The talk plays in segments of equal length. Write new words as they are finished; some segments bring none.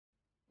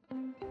Hey,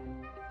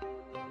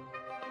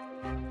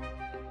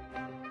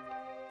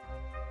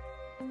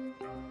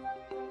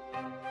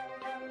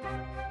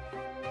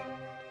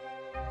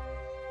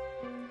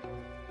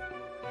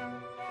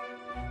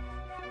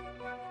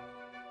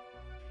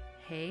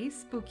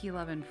 spooky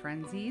loving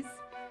frenzies.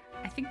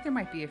 I think there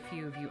might be a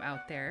few of you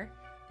out there.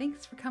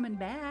 Thanks for coming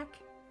back.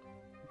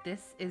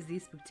 This is The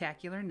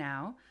Spooktacular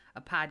Now,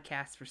 a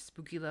podcast for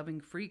spooky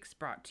loving freaks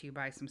brought to you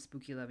by some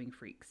spooky loving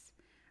freaks.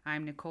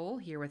 I'm Nicole,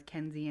 here with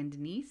Kenzie and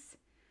Denise,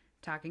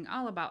 talking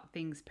all about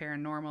things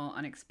paranormal,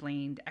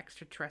 unexplained,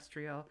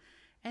 extraterrestrial,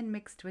 and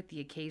mixed with the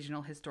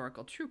occasional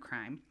historical true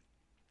crime.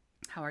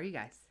 How are you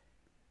guys?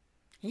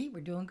 Hey,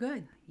 we're doing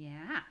good.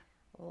 Yeah.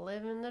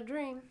 Living the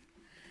dream.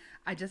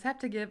 I just have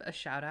to give a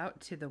shout out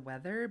to the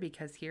weather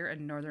because here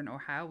in northern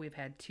Ohio, we've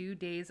had 2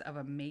 days of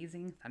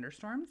amazing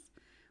thunderstorms,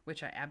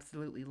 which I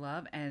absolutely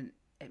love. And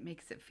it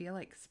makes it feel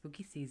like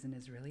spooky season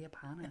is really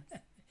upon us.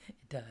 It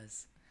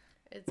does.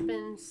 It's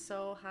been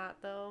so hot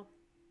though,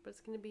 but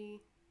it's going to be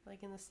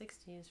like in the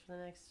 60s for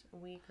the next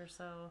week or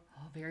so.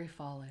 Oh, very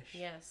fallish.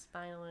 Yes,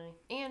 finally.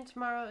 And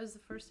tomorrow is the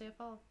first day of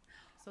fall.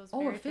 So it's Oh,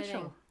 very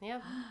official. fitting.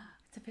 Yeah.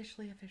 It's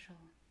officially official.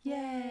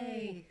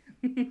 Yay.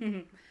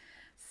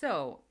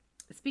 So,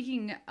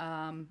 speaking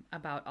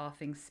about all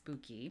things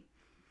spooky,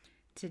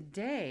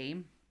 today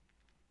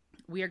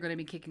we are going to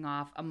be kicking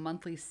off a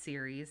monthly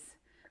series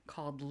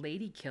called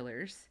Lady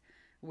Killers,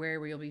 where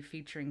we'll be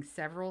featuring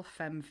several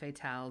femme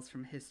fatales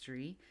from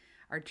history.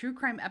 Our true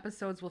crime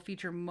episodes will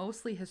feature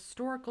mostly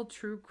historical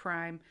true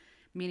crime,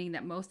 meaning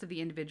that most of the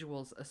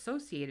individuals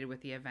associated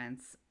with the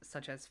events,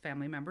 such as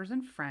family members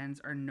and friends,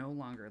 are no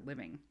longer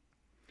living.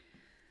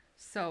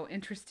 So,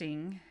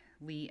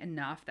 interestingly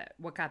enough, that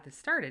what got this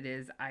started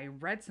is I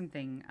read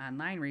something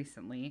online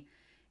recently.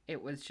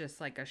 It was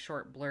just like a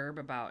short blurb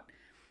about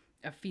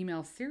a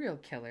female serial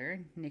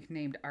killer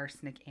nicknamed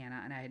Arsenic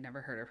Anna, and I had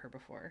never heard of her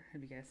before.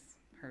 Have you guys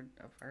heard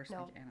of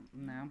Arsenic Anna?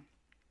 No.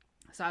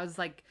 So I was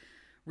like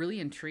really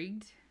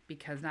intrigued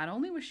because not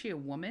only was she a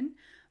woman,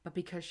 but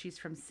because she's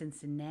from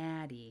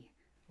Cincinnati,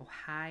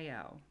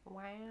 Ohio.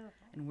 Wow.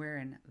 And we're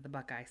in the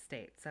Buckeye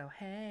State. So,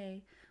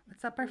 hey,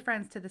 what's up, our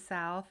friends to the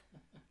south?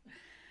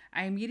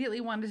 I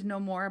immediately wanted to know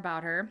more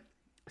about her.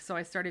 So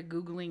I started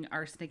Googling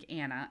Arsenic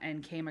Anna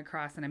and came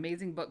across an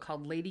amazing book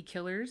called Lady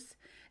Killers,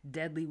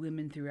 Deadly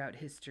Women Throughout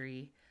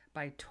History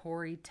by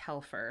Tori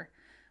Telfer,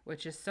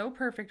 which is so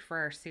perfect for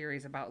our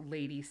series about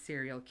lady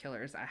serial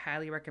killers. I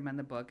highly recommend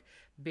the book.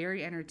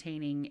 Very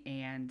entertaining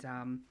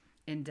and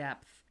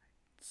in-depth.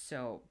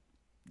 So,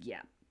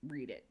 yeah,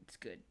 read it. It's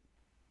good.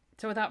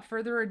 So without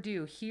further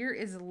ado, here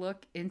is a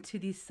look into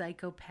the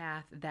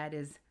psychopath that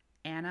is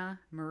Anna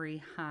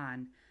Marie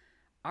Hahn,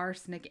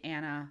 Arsenic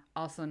Anna,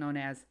 also known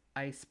as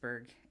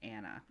Iceberg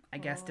Anna. I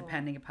guess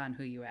depending upon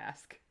who you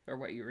ask or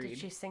what you read. Did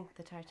she sink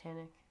the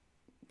Titanic?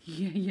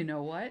 You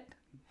know what?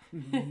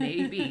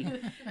 Maybe.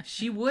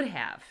 She would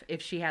have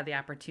if she had the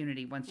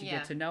opportunity once you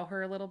get to know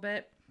her a little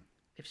bit.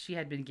 If she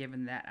had been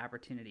given that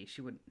opportunity,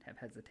 she wouldn't have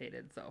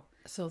hesitated.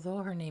 So though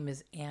her name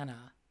is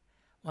Anna,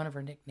 one of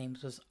her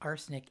nicknames was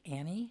Arsenic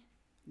Annie?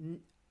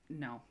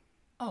 No.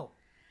 Oh.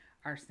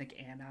 Arsenic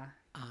Anna.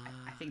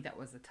 I think that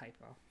was a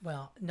typo.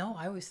 Well, no,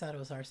 I always thought it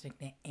was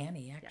Arsenic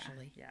Annie,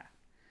 actually. Yeah.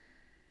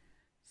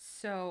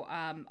 So,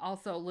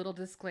 also a little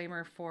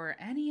disclaimer for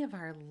any of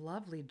our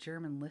lovely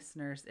German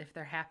listeners, if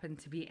there happen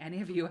to be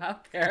any of you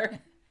out there.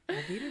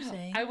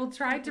 I will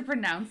try to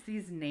pronounce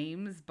these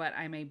names, but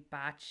I may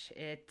botch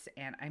it,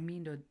 and I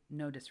mean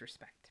no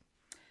disrespect.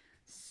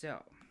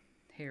 So,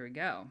 here we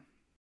go.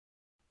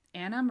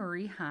 Anna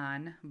Marie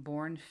Hahn,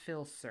 born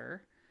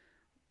Filser,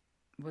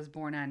 was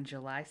born on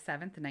July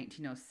 7th,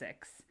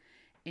 1906,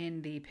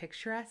 in the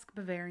picturesque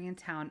Bavarian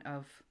town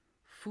of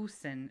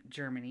Fussen,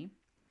 Germany.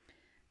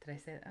 Did I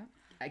say that?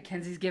 Oh.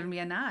 Kenzie's giving me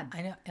a nod.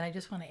 I know, and I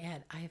just want to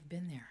add, I have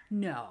been there.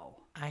 No.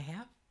 I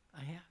have.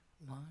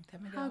 Long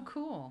time ago. How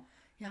cool.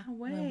 Yeah, no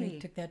way. When we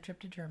took that trip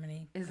to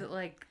Germany. Is it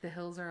like The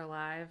Hills Are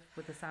Alive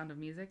with the sound of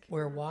music?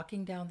 We're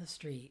walking down the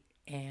street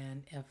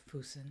of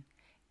Fussen,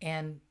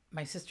 and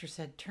my sister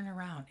said, turn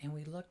around. And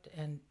we looked,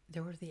 and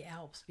there were the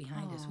Alps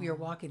behind us. We were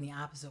walking the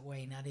opposite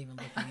way, not even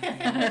looking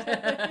at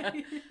the Alps.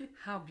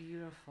 How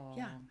beautiful.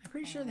 Yeah, I'm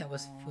pretty sure that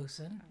was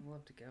Fussen. I'd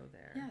love to go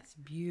there. Yeah, it's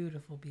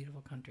beautiful,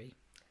 beautiful country.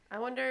 I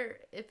wonder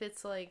if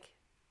it's like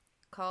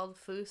called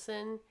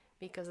Fussen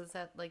because it's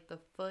at like the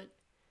foot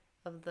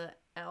of the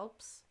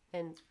Alps,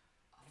 and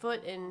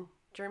foot in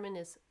German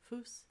is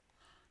Fuß.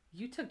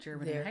 You took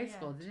German in high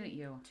school, didn't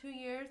you? 2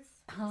 years.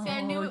 Oh, See,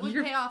 I knew it would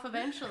pay off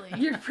eventually.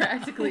 You're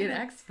practically an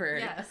expert.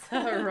 Yes.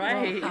 All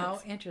right. Well,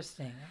 how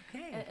interesting.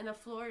 Okay. And a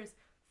floor is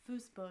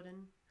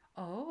Fußboden.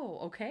 Oh,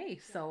 okay.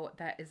 So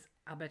that is,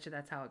 I'll bet you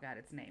that's how it got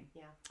its name.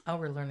 Yeah. Oh,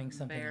 we're learning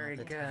something Very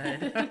all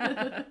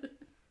the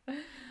good.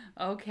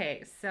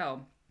 Okay,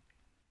 so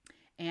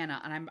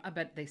Anna, and I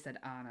bet they said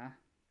Anna.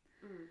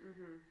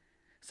 Mm-hmm.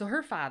 So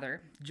her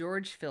father,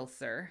 George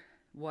Filser,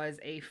 was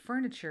a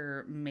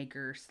furniture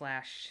maker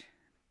slash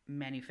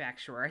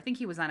manufacturer. I think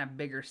he was on a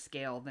bigger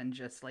scale than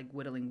just like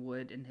whittling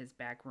wood in his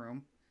back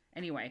room.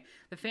 Anyway,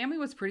 the family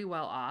was pretty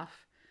well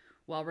off,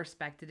 well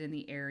respected in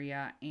the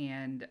area,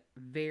 and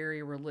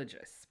very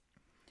religious.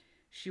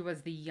 She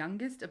was the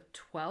youngest of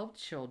 12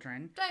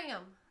 children.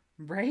 Damn.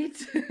 Right?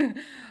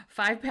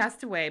 5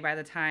 passed away by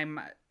the time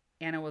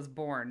Anna was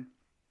born.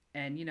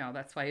 And,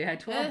 that's why you had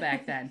 12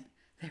 back then.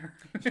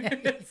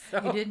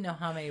 You didn't know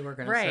how many were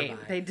going to right.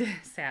 survive. They did,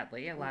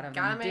 sadly. A lot of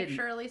them Gotta make didn't.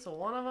 sure at least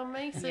one of them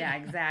makes it. Yeah,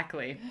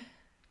 exactly.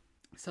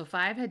 So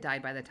 5 had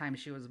died by the time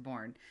she was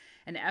born.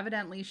 And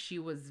evidently she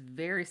was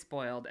very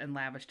spoiled and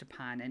lavished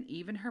upon. And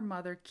even her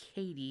mother,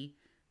 Katie,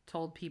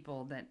 told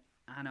people that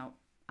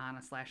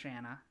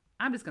Anna/Anna.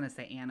 I'm just going to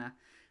say Anna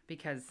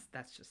because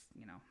that's just,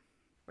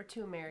 We're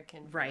too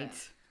American for right.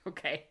 that.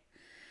 Okay.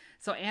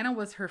 So Anna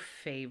was her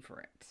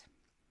favorite.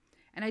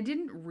 And I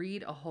didn't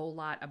read a whole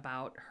lot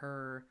about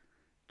her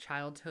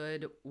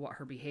childhood, what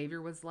her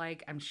behavior was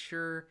like. I'm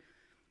sure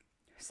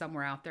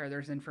somewhere out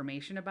there's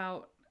information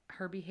about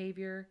her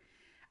behavior.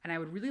 And I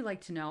would really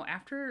like to know,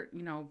 after,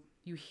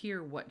 you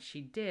hear what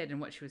she did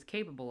and what she was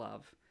capable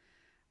of,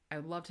 I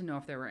would love to know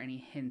if there were any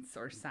hints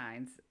or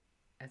signs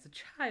as a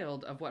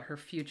child of what her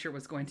future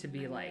was going to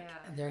be like.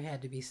 There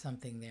had to be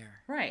something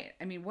there. Right.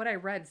 I mean, what I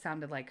read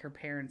sounded like her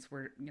parents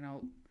were,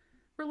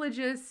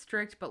 religious,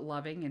 strict, but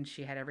loving, and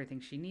she had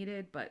everything she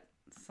needed, but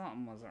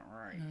something wasn't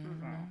right.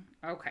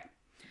 So, okay.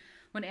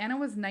 When Anna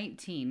was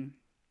 19,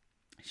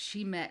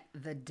 she met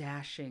the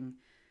dashing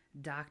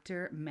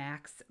Dr.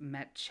 Max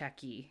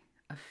Metchecki,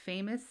 a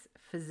famous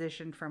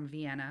physician from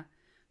Vienna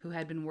who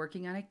had been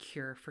working on a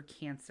cure for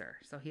cancer.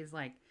 So he's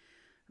like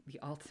the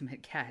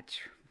ultimate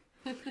catch.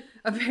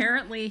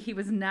 Apparently, he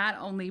was not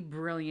only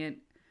brilliant,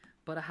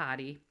 but a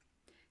hottie.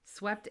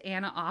 Swept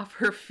Anna off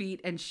her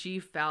feet, and she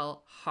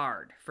fell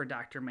hard for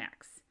Dr.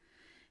 Max.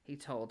 He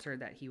told her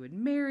that he would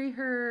marry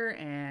her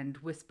and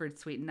whispered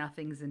sweet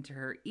nothings into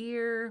her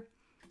ear.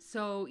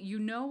 So you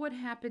know what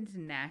happened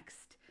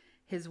next.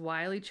 His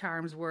wily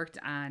charms worked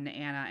on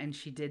Anna, and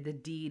she did the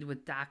deed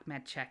with Doc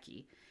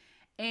Metchecki.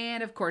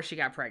 And, of course, she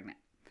got pregnant.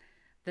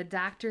 The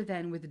doctor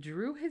then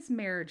withdrew his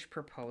marriage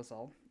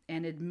proposal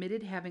and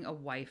admitted having a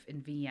wife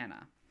in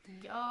Vienna.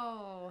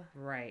 Yo.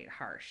 Right,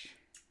 harsh.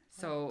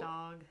 So,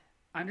 Dog.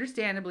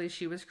 understandably,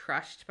 she was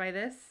crushed by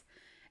this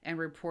and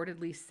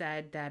reportedly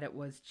said that it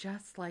was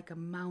just like a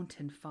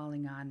mountain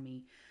falling on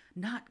me,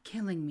 not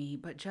killing me,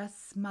 but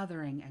just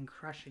smothering and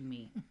crushing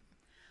me.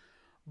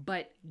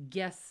 But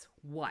guess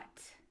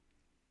what?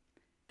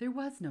 There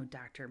was no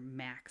Dr.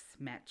 Max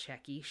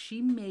Metchecki.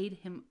 She made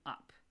him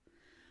up.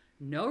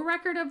 No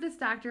record of this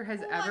doctor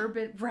has ever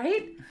been...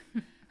 Right?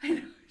 I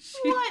know.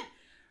 What?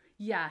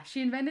 Yeah,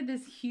 she invented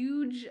this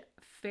huge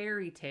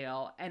fairy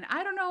tale. And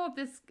I don't know if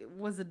this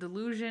was a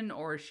delusion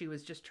or she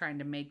was just trying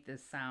to make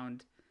this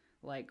sound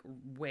like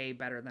way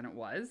better than it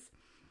was.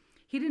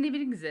 He didn't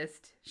even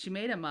exist. She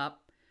made him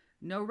up.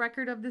 No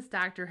record of this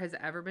doctor has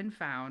ever been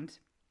found.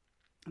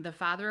 The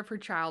father of her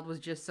child was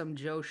just some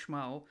Joe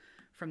Schmo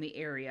from the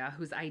area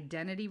whose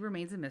identity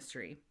remains a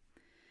mystery.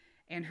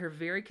 And her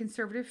very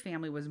conservative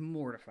family was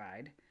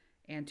mortified.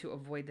 And to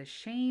avoid the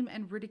shame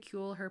and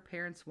ridicule, her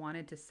parents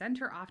wanted to send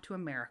her off to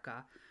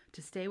America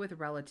to stay with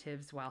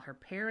relatives while her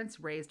parents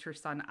raised her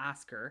son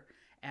Oscar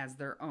as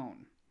their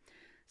own.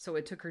 So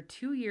it took her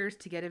 2 years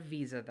to get a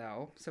visa,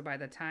 though. So by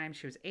the time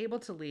she was able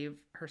to leave,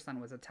 her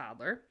son was a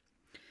toddler.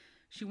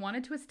 She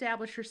wanted to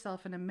establish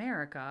herself in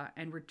America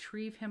and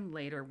retrieve him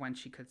later when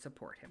she could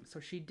support him. So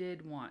she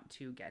did want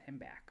to get him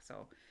back.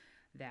 So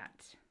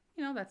that,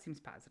 that seems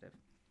positive.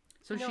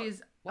 So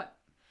she's, what?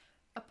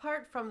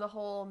 Apart from the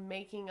whole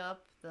making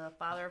up the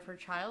father of her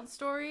child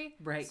story,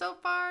 right? So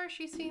far,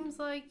 she seems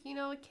like,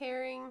 a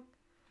caring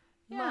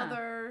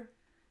mother.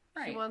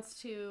 Right. She wants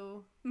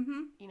to,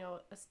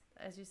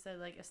 as you said,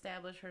 like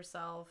establish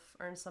herself,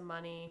 earn some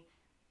money,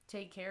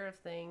 take care of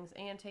things,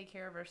 and take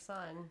care of her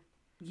son.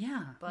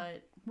 Yeah.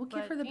 But we'll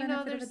give her the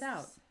benefit of the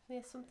doubt.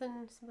 Yeah, something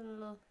a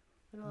little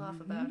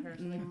off about her.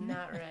 Something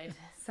not right.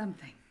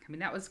 Something. I mean,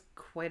 that was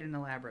quite an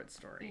elaborate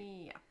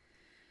story. Yeah.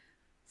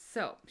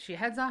 So she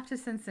heads off to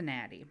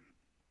Cincinnati.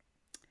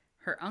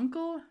 Her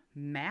uncle,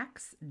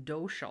 Max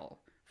Doschel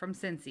from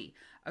Cincy,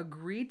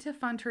 agreed to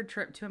fund her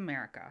trip to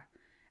America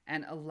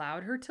and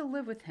allowed her to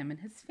live with him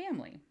and his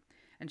family.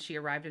 And she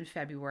arrived in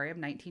February of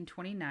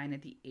 1929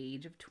 at the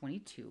age of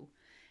 22.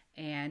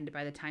 And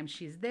by the time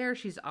she's there,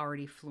 she's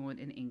already fluent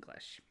in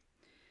English.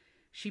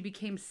 She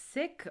became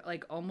sick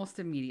like almost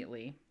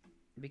immediately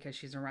because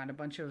she's around a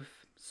bunch of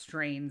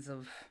strains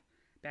of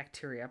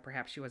bacteria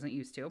perhaps she wasn't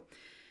used to.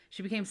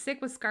 She became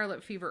sick with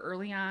scarlet fever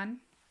early on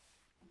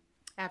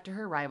after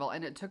her arrival,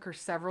 and it took her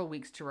several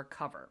weeks to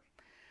recover.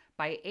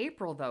 By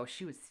April, though,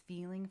 she was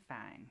feeling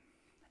fine,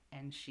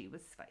 and she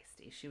was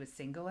feisty. She was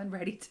single and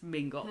ready to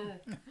mingle.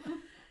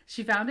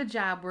 She found a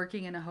job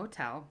working in a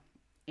hotel,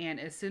 and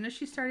as soon as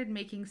she started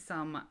making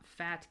some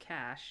fat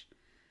cash,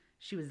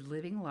 she was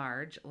living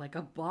large like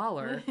a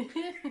baller.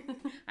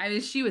 I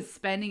mean, she was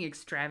spending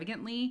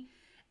extravagantly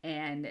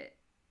and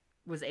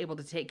was able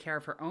to take care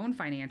of her own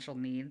financial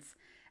needs.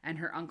 And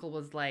her uncle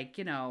was like,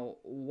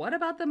 what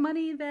about the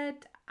money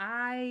that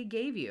I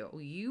gave you?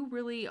 You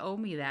really owe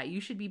me that. You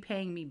should be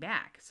paying me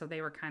back. So they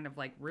were kind of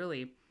like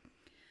really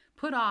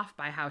put off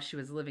by how she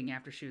was living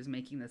after she was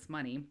making this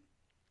money.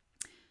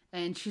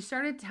 And she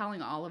started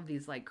telling all of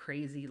these like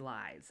crazy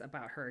lies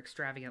about her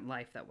extravagant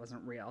life that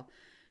wasn't real.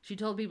 She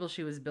told people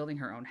she was building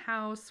her own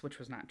house, which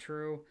was not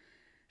true.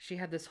 She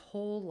had this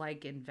whole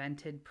like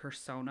invented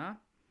persona,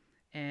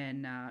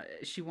 and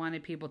she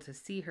wanted people to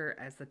see her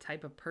as the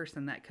type of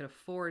person that could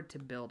afford to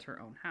build her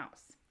own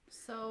house.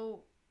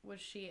 So was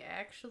she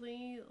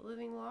actually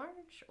living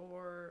large,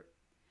 or?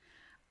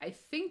 I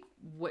think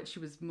what she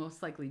was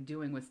most likely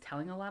doing was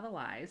telling a lot of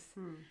lies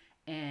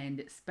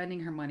and spending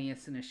her money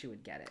as soon as she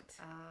would get it.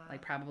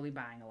 Like probably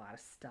buying a lot of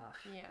stuff.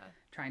 Yeah.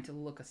 Trying to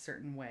look a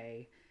certain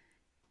way,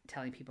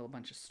 telling people a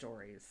bunch of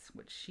stories,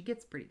 which she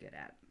gets pretty good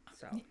at.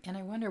 So. And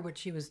I wonder what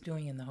she was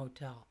doing in the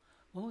hotel.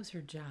 What was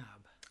her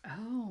job?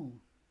 Oh.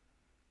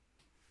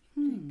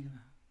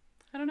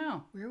 I don't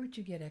know. Where would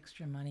you get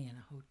extra money in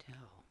a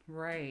hotel?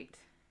 Right.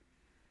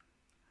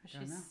 Was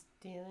she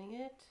stealing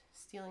it?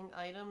 Stealing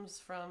items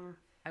from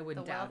I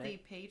wouldn't the doubt wealthy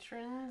it.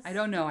 patrons? I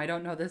don't know. I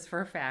don't know this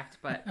for a fact,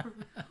 but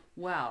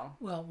well.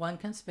 Well, one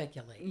can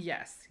speculate.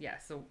 Yes.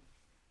 So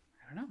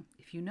I don't know.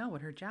 If you know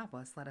what her job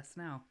was, let us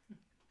know.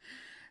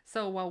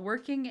 So while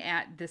working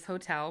at this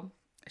hotel,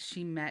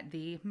 she met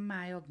the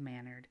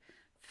mild-mannered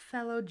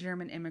fellow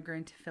German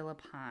immigrant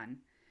Philip Hahn.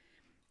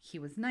 He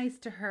was nice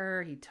to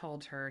her. He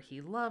told her he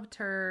loved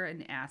her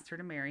and asked her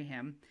to marry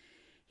him.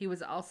 He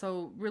was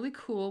also really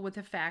cool with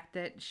the fact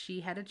that she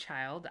had a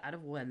child out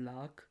of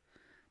wedlock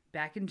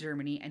back in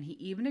Germany, and he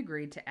even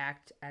agreed to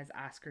act as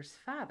Oscar's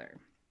father.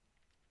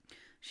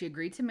 She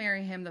agreed to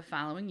marry him the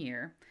following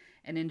year,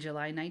 and in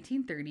July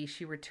 1930,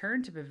 she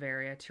returned to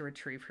Bavaria to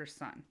retrieve her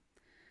son.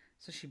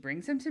 So she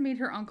brings him to meet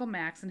her Uncle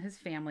Max and his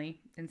family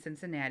in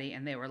Cincinnati,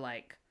 and they were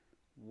like,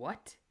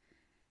 "What?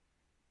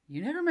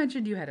 You never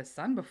mentioned you had a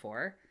son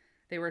before."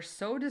 They were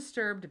so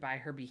disturbed by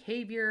her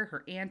behavior,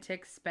 her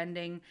antics,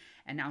 spending,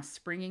 and now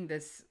springing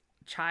this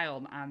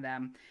child on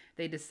them,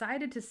 they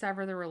decided to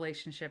sever the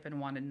relationship and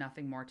wanted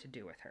nothing more to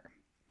do with her.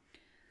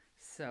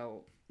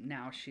 So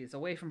now she's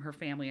away from her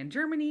family in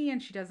Germany,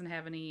 and she doesn't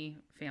have any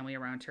family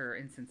around her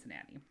in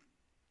Cincinnati.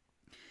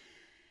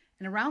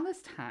 And around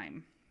this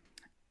time,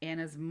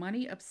 Anna's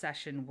money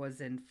obsession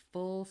was in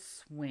full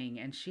swing,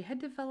 and she had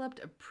developed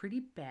a pretty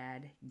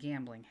bad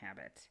gambling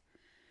habit.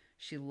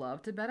 She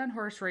loved to bet on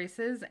horse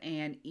races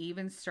and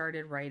even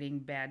started writing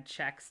bad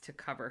checks to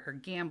cover her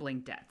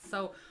gambling debts.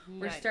 So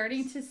we're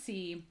starting to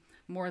see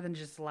more than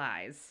just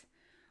lies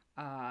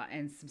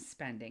and some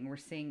spending. We're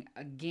seeing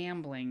a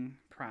gambling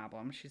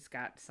problem. She's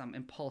got some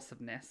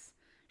impulsiveness.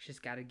 She's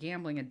got a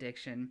gambling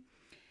addiction.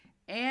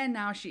 And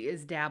now she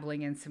is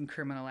dabbling in some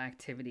criminal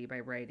activity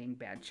by writing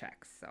bad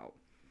checks. So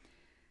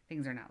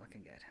things are not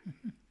looking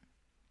good.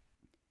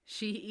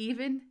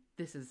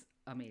 This is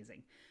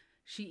amazing.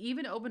 She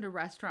even opened a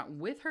restaurant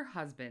with her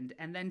husband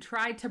and then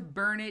tried to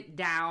burn it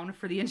down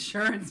for the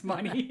insurance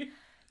money.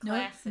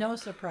 No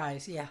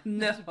surprise. Yeah.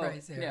 No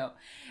surprise there. No.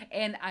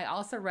 And I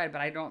also read, but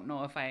I don't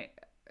know if I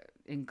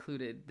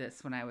included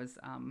this when I was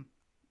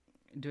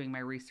doing my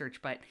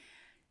research, but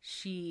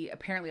she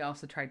apparently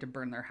also tried to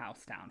burn their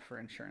house down for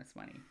insurance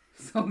money.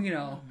 So, you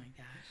know. Oh my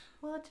gosh.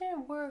 Well, it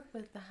didn't work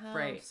with the house,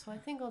 right. So I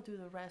think I'll do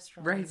the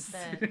restaurant right.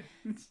 instead.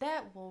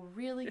 That will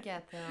really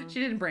get them. She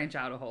didn't branch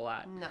out a whole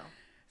lot. No.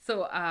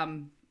 So,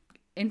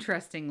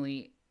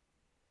 interestingly,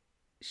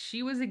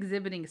 she was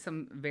exhibiting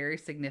some very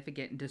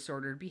significant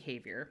disordered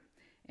behavior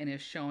and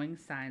is showing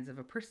signs of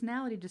a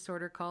personality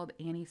disorder called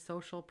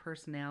antisocial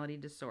personality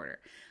disorder.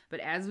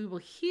 But as we will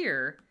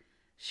hear,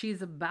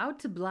 she's about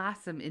to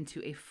blossom into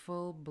a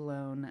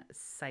full-blown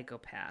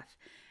psychopath.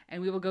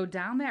 And we will go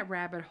down that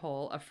rabbit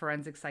hole of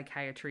forensic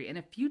psychiatry in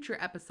a future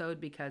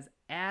episode because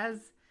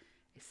as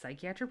a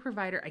psychiatric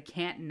provider, I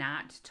can't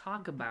not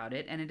talk about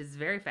it, and it is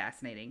very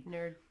fascinating.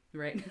 Nerd.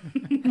 Right.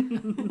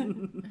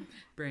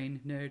 Brain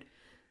nerd.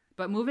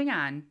 But moving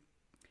on.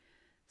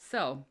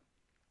 So,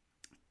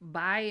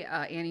 by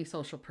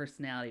antisocial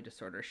personality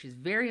disorder, she's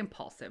very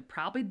impulsive.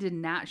 Probably did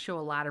not show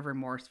a lot of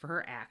remorse for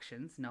her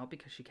actions. No,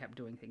 because she kept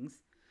doing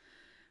things.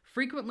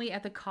 Frequently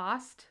at the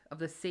cost of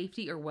the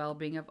safety or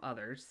well-being of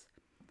others.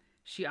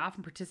 She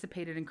often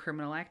participated in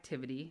criminal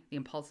activity, the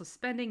impulsive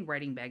spending,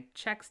 writing bad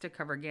checks to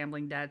cover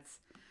gambling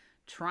debts,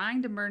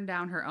 trying to burn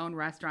down her own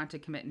restaurant to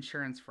commit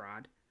insurance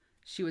fraud.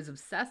 She was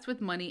obsessed with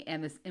money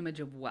and this image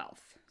of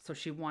wealth, so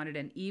she wanted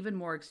an even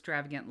more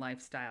extravagant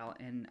lifestyle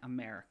in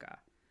America.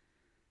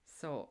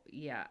 So,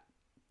 yeah,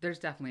 there's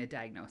definitely a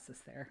diagnosis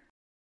there.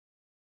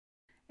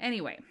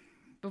 Anyway,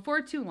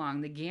 before too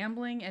long, the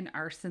gambling and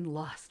arson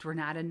lust were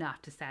not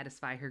enough to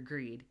satisfy her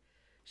greed.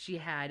 She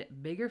had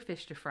bigger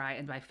fish to fry,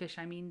 and by fish,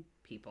 I mean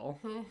people.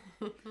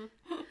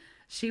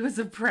 She was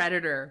a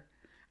predator.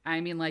 I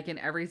mean, like in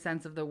every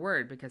sense of the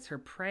word, because her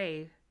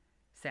prey,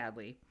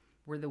 sadly,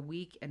 were the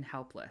weak and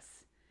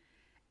helpless.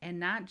 And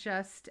not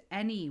just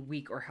any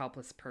weak or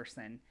helpless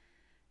person.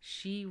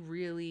 She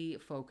really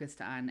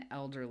focused on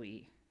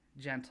elderly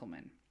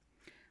gentlemen.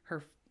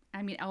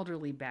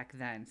 Elderly back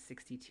then,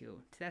 62.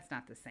 That's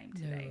not the same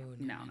today.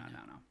 No.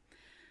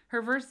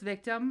 Her first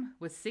victim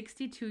was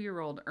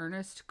 62-year-old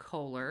Ernest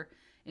Kohler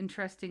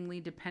Interestingly,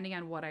 depending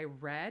on what I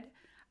read,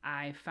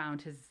 I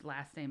found his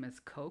last name is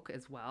Koch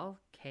as well,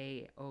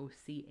 Koch.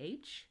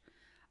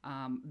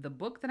 The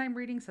book that I'm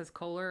reading says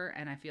Kohler,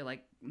 and I feel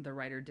like the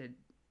writer did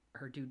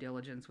her due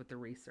diligence with the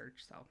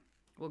research, so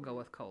we'll go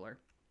with Kohler.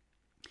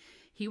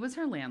 He was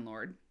her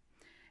landlord,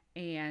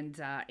 and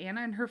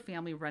Anna and her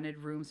family rented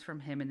rooms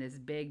from him in this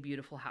big,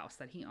 beautiful house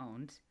that he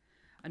owned.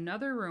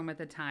 Another room at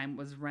the time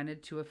was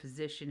rented to a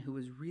physician who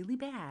was really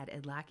bad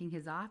at locking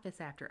his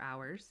office after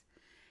hours,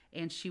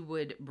 and she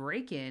would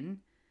break in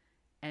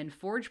and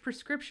forge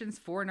prescriptions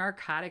for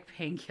narcotic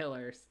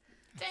painkillers.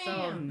 Damn.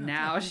 So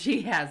now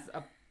she has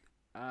a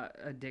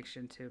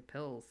addiction to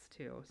pills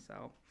too.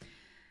 So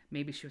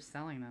maybe she was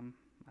selling them.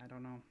 I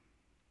don't know.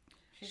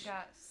 She's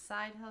got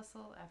side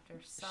hustle after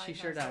side She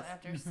hustle sure does.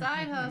 after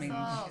side I hustle. mean,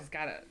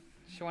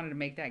 she wanted to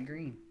make that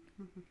green.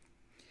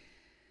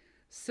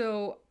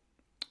 So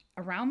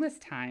around this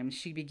time,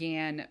 she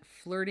began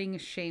flirting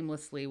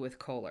shamelessly with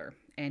Kohler.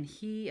 And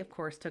he, of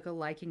course, took a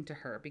liking to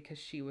her because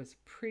she was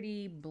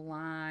pretty,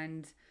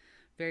 blonde,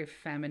 very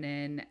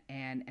feminine,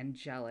 and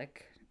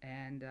angelic.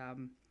 And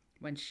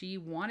when she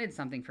wanted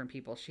something from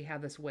people, she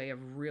had this way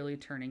of really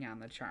turning on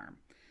the charm.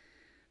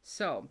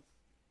 So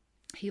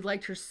he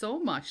liked her so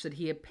much that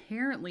he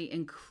apparently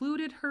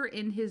included her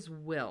in his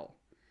will.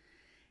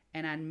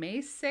 And on May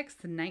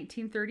 6th,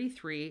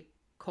 1933,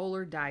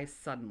 Kohler dies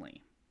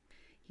suddenly.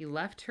 He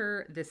left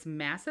her this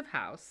massive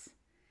house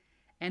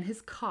and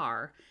his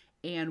car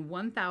and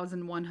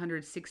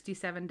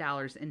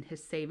 $1,167 in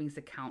his savings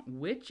account,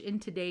 which in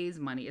today's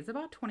money is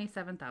about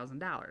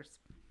 $27,000.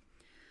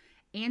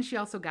 And she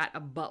also got a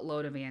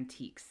buttload of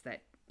antiques.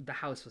 That the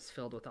house was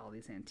filled with all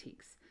these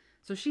antiques.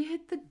 So she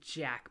hit the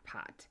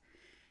jackpot.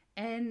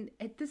 And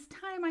at this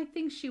time, I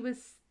think she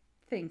was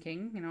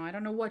thinking, I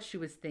don't know what she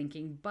was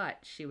thinking, but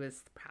she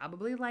was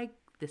probably like,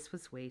 this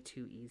was way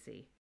too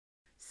easy.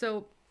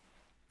 So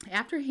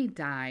after he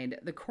died,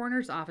 the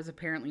coroner's office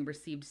apparently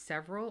received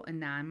several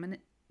anonymous.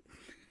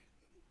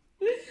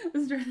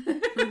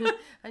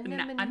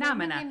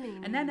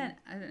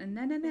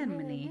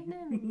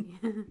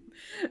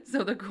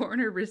 So the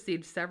coroner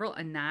received several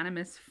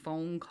anonymous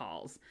phone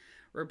calls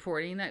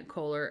reporting that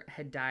Kohler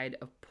had died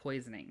of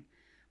poisoning.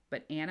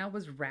 But Anna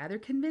was rather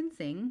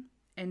convincing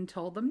and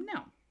told them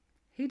no.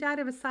 He died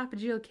of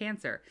esophageal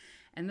cancer.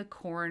 And the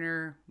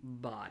coroner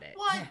bought it.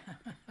 What?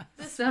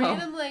 This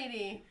random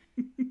lady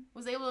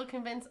was able to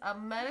convince a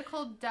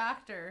medical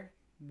doctor.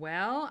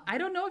 Well, I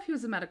don't know if he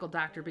was a medical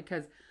doctor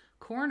because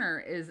coroner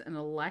is an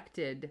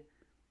elected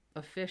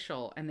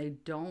official and they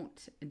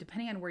don't,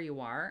 depending on where you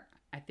are,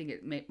 I think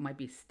it might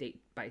be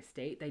state by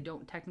state. They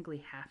don't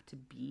technically have to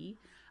be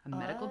a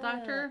medical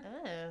doctor.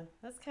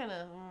 That's kind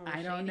of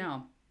I don't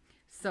know.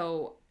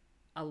 So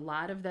a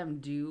lot of them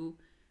do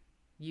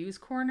use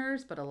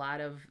coroners, but a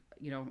lot of,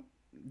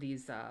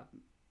 these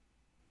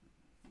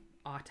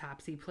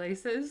autopsy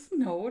places,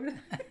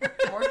 mortuaries,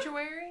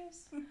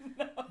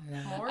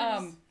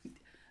 morgues?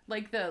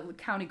 Like the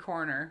county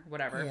coroner,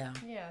 whatever.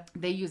 Yeah.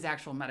 They use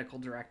actual medical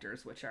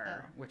directors, which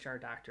are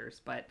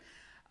doctors, but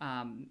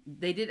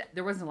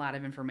there wasn't a lot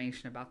of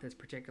information about this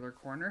particular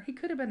coroner. He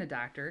could have been a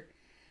doctor.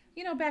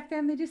 Back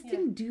then they just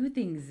didn't do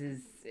things as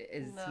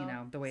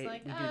the way we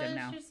do them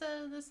now. She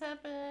said this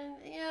happened.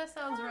 Yeah,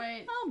 sounds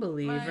right. I'll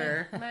believe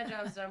her. My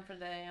job's done for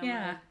the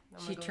day.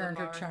 She turned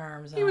her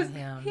charms on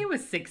him. He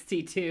was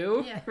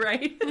 62,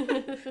 right?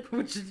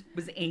 Which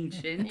was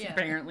ancient,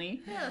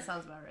 apparently. Yeah, that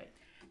sounds about right.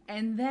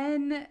 And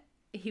then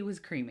he was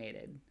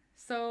cremated.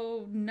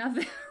 So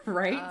nothing,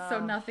 right? So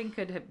nothing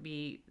could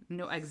be,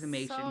 no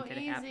exhumation could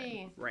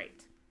happen.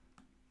 Right.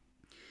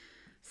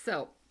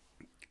 So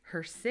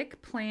her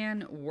sick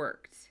plan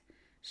worked.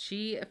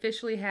 She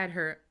officially had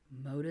her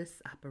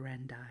modus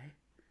operandi,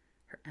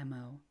 her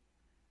MO.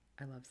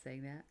 I love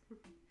saying that.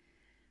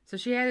 So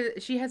she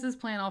has this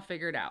plan all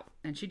figured out,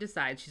 and she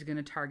decides she's going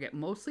to target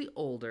mostly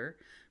older,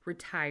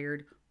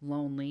 retired,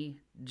 lonely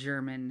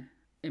German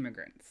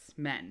immigrants,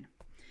 men.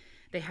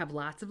 They have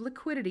lots of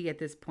liquidity at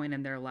this point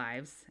in their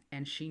lives,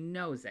 and she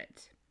knows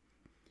it.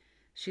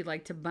 She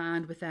liked to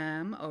bond with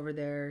them over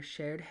their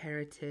shared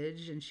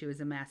heritage, and she was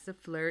a massive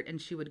flirt,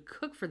 and she would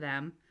cook for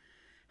them,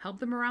 help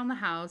them around the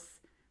house,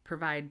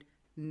 provide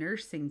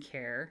nursing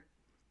care,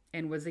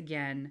 and was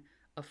again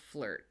a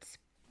flirt.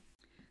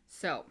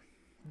 So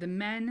the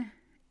men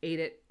ate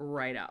it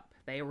right up.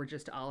 They were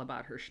just all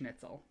about her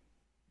schnitzel.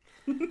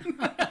 Sometimes.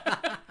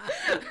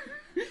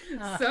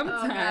 Oh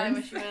God, I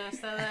wish you would have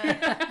said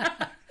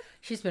that.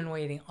 She's been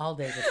waiting all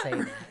day to say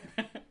that.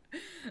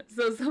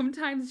 So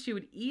sometimes she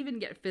would even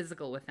get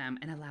physical with them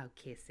and allow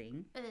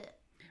kissing.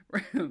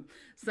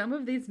 Some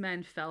of these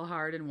men fell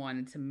hard and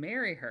wanted to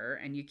marry her,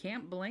 and you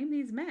can't blame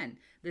these men.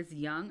 This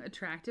young,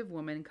 attractive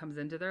woman comes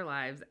into their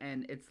lives,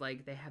 and it's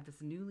like they have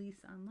this new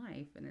lease on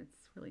life, and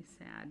it's really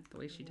sad the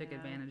way she took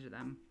advantage of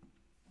them.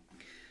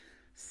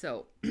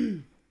 So,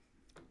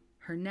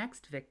 her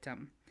next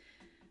victim,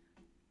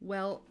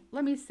 well,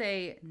 let me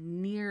say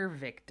near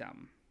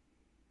victim.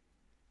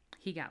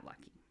 He got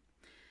lucky.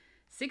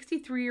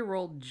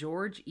 63-year-old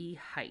George E.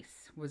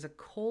 Heiss was a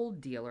coal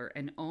dealer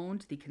and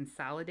owned the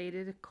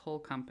Consolidated Coal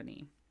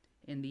Company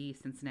in the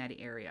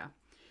Cincinnati area.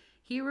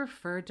 He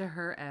referred to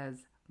her as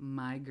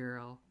my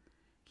girl.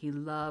 He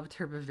loved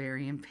her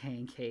Bavarian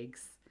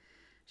pancakes.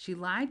 She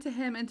lied to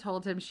him and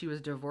told him she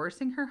was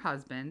divorcing her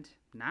husband.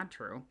 Not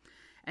true.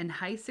 And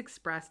Heiss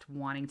expressed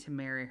wanting to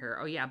marry her.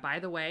 Oh, yeah, by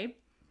the way,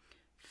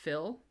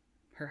 Phil,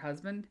 her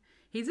husband,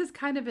 he's just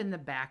kind of in the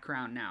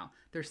background now.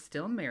 They're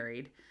still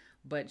married,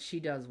 but she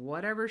does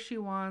whatever she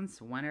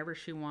wants, whenever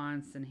she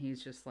wants, and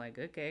he's just like,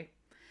 okay.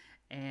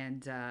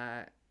 And,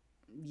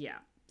 yeah,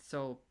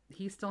 so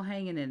he's still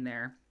hanging in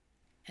there.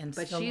 And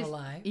but still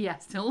alive. Yeah,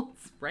 still,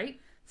 right?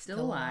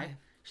 Still alive.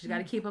 She's got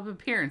to keep up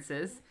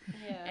appearances.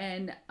 Yeah.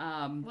 And,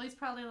 well, he's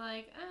probably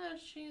like,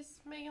 she's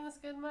making this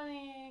good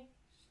money.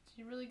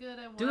 She's really good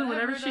at doing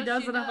whatever she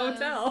does in a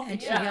hotel.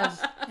 And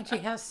she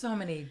has so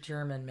many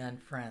German men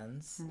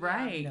friends.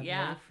 Right,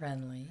 Very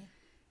friendly.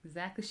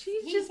 Exactly.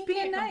 She's just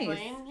being nice.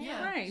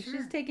 Yeah, right. Sure.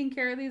 She's taking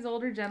care of these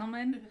older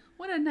gentlemen.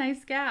 What a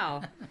nice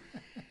gal.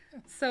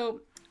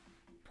 So,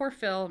 poor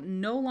Phil,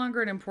 no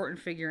longer an important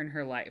figure in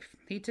her life.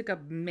 He took a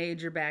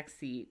major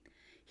backseat.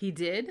 He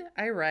did,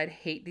 I read,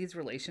 hate these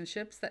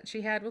relationships that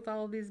she had with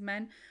all of these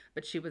men,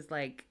 but she was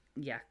like,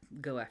 yeah,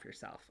 go F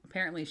yourself.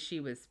 Apparently, she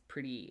was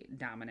pretty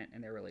dominant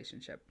in their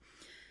relationship.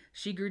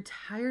 She grew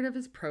tired of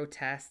his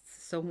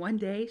protests, so one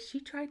day she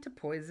tried to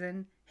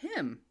poison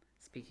him.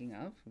 Speaking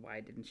of, why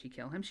didn't she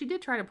kill him? She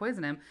did try to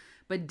poison him,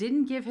 but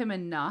didn't give him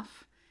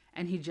enough,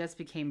 and he just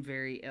became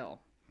very ill.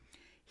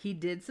 He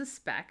did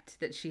suspect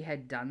that she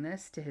had done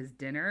this to his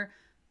dinner,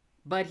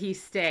 but he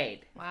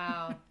stayed.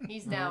 Wow.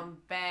 He's down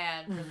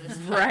bad for this.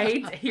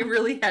 Right? He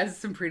really has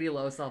some pretty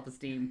low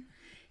self-esteem.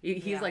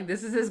 He's like,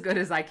 this is as good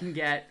as I can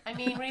get. I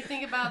mean, when you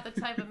think about the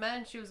type of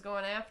men she was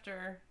going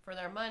after for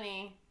their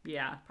money,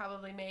 yeah,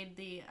 probably made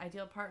the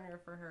ideal partner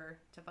for her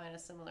to find a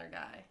similar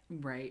guy.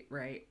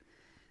 Right.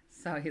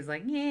 So he's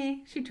like, yeah,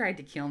 she tried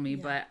to kill me,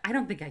 but I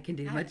don't think I can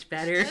do much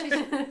better.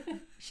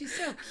 She's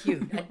so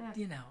cute,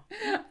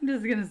 I'm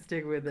just going to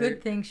stick with her.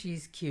 Good thing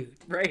she's cute.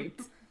 Right.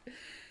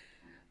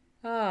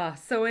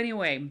 So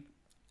anyway,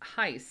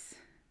 Heiss,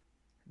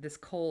 this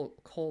coal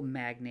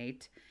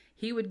magnate,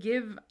 he would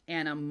give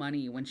Anna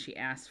money when she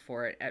asked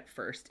for it at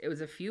first. It was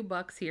a few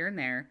bucks here and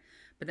there,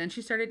 but then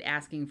she started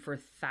asking for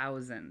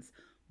thousands,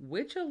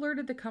 which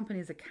alerted the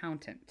company's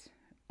accountant,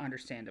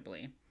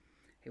 understandably.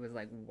 He was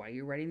like, why are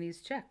you writing these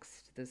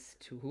checks?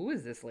 To who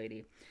is this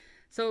lady?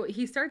 So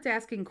he starts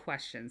asking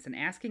questions and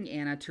asking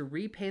Anna to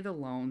repay the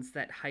loans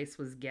that Heiss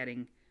was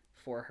getting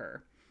for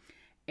her.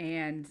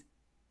 And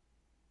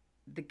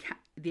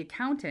the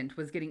accountant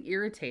was getting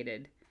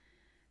irritated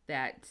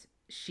that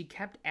she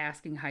kept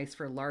asking Heiss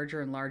for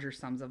larger and larger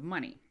sums of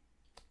money.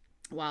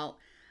 Well,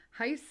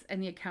 Heiss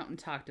and the accountant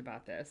talked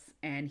about this,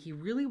 and he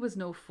really was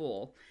no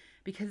fool,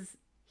 because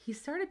he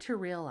started to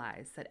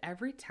realize that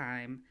every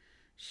time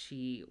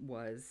she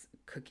was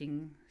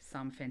cooking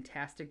some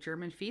fantastic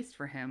German feast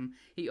for him,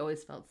 he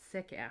always felt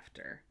sick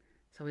after.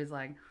 So he's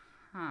like,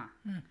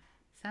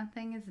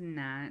 something is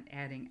not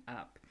adding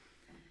up.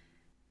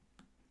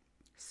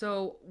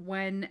 So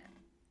when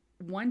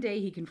one day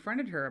he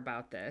confronted her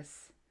about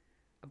this,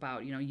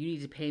 you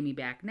need to pay me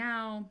back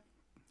now,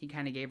 he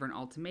kind of gave her an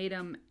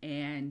ultimatum,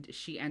 and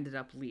she ended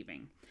up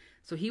leaving.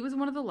 So he was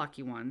one of the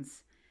lucky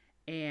ones,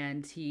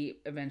 and he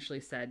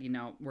eventually said,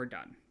 we're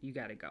done. You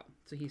got to go.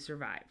 So he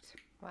survived.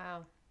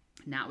 Wow.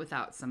 Not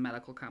without some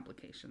medical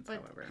complications,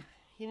 however.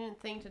 He didn't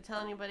think to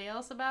tell anybody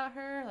else about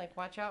her? Like,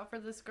 watch out for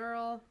this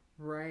girl?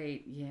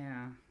 Right,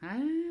 yeah. I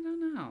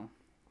don't know.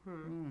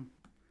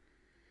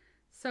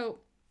 So,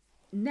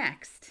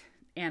 next,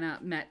 Anna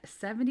met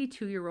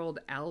 72-year-old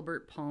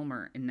Albert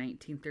Palmer in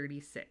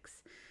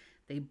 1936.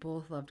 They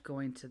both loved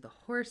going to the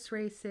horse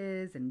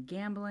races and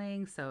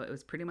gambling, so it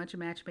was pretty much a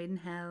match made in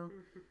hell.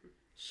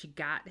 She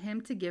got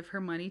him to give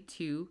her money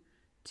to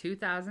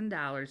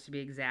 $2,000 to be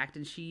exact,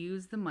 and she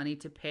used the money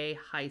to pay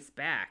Heiss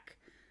back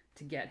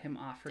to get him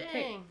off her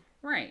case.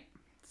 Right.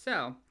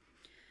 So,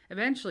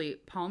 eventually,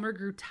 Palmer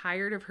grew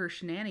tired of her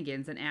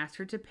shenanigans and asked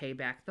her to pay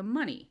back the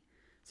money.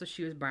 So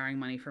she was borrowing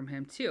money from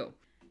him, too.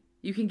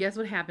 You can guess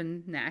what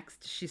happened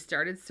next. She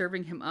started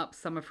serving him up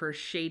some of her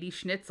shady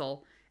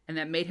schnitzel, and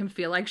that made him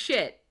feel like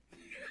shit.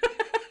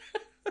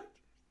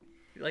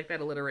 You like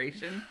that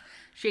alliteration?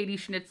 Shady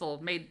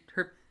schnitzel made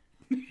her...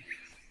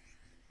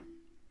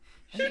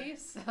 She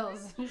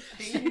sells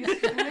shady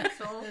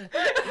schnitzel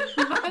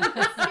by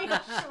the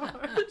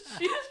seashore.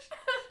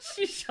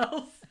 She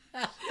sells...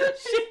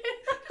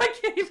 I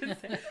can't even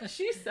say.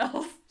 She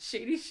sells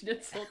shady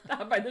schnitzel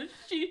down by the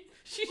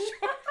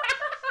seashore.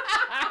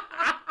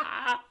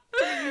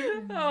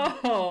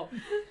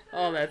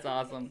 Oh, that's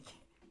awesome.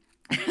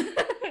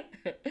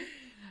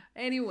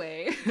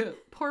 Anyway,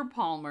 poor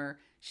Palmer.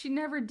 She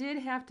never did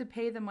have to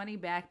pay the money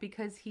back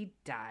because he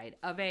died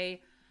of a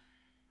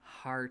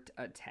heart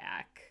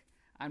attack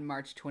on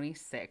March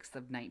 26th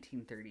of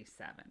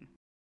 1937.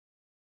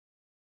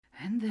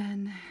 And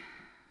then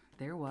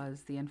there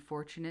was the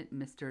unfortunate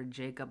Mr.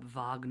 Jacob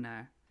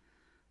Wagner,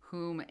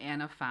 whom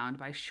Anna found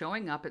by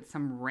showing up at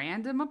some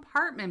random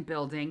apartment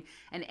building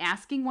and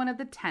asking one of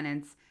the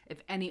tenants if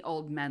any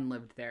old men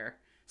lived there.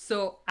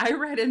 So I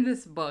read in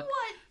this book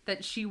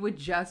that she would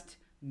just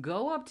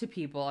go up to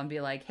people and be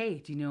like, hey,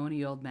 do you know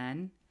any old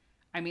men?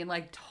 I mean,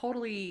 like,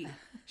 totally,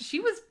 she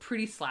was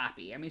pretty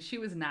sloppy. I mean, she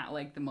was not,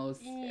 like, the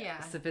most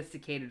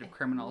sophisticated of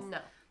criminals. No.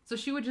 So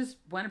she would just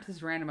went up to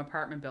this random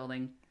apartment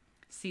building,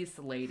 sees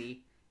the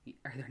lady,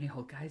 are there any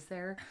old guys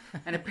there?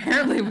 And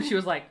apparently she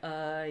was like,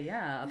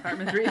 yeah,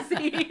 apartment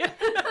 3C.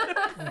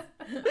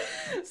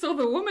 So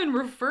the woman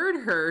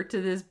referred her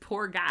to this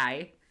poor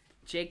guy,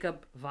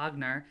 Jacob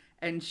Wagner,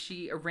 and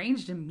she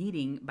arranged a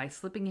meeting by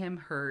slipping him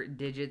her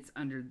digits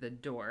under the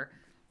door.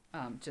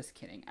 Just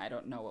kidding. I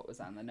don't know what was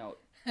on the note.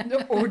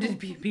 Or did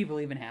people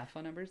even have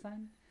phone numbers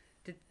then?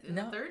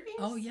 No. 30s?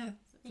 Oh, yeah.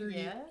 30.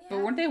 Yeah. But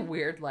weren't they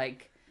weird,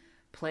 like,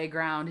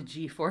 playground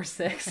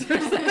G46 or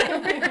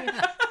something?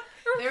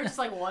 They were just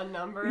like one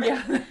number.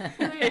 Yeah.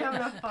 They didn't have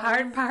enough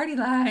phones. Party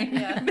line.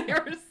 Yeah. They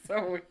were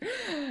so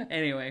weird.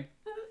 Anyway,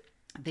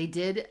 they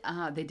did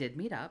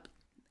meet up,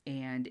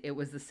 and it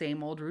was the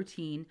same old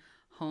routine,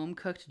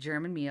 home-cooked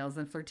German meals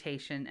and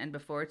flirtation, and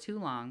before too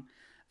long,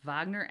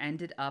 Wagner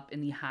ended up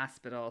in the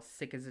hospital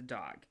sick as a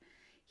dog.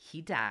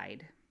 He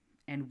died,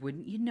 and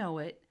wouldn't you know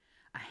it,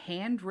 a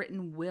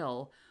handwritten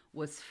will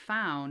was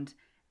found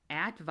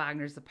at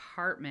Wagner's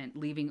apartment,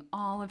 leaving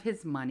all of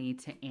his money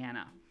to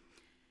Anna.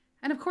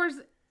 And of course,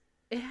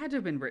 it had to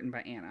have been written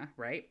by Anna,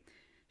 right?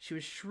 She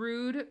was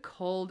shrewd,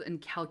 cold,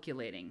 and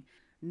calculating.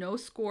 No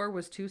score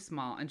was too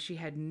small, and she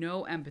had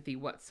no empathy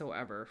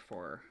whatsoever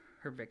for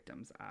her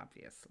victims,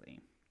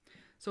 obviously.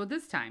 So at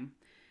this time,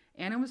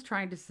 Anna was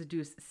trying to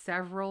seduce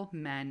several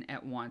men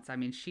at once. I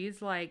mean,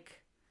 she's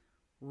like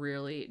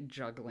really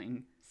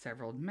juggling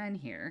several men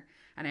here.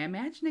 And I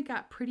imagine it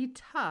got pretty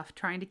tough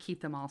trying to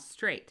keep them all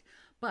straight.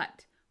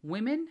 But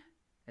women,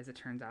 as it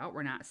turns out,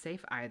 were not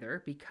safe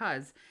either,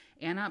 because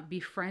Anna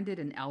befriended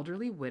an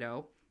elderly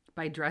widow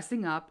by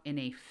dressing up in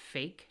a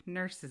fake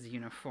nurse's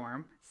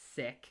uniform,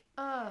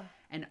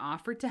 and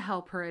offered to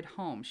help her at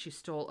home. She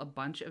stole a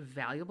bunch of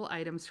valuable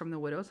items from the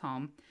widow's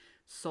home,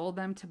 sold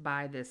them to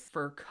buy this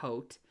fur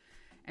coat,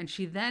 and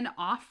she then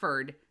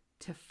offered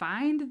to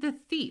find the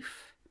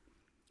thief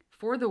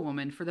for the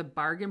woman for the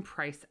bargain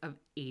price of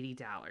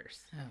 $80.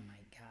 Oh my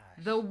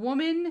gosh. The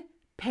woman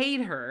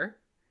paid her,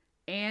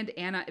 and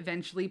Anna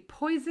eventually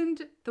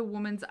poisoned the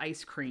woman's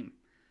ice cream,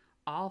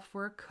 all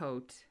for a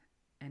coat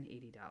and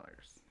 $80.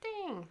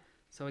 Dang.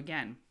 So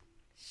again,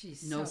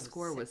 She's no so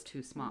score sick. was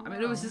too small. I mean,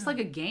 it was just like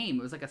a game.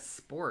 It was like a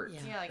sport.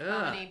 Yeah, like Ugh.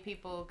 how many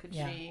people could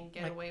she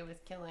get like- away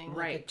with killing?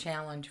 Right. Like a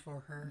challenge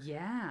for her.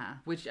 Yeah,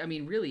 which I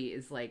mean, really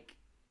is like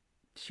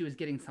she was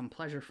getting some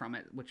pleasure from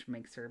it, which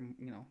makes her,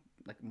 you know,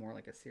 like more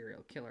like a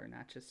serial killer,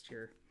 not just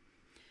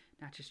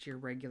your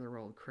regular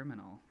old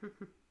criminal.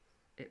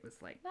 It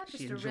was like Not she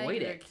just a enjoyed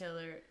regular it.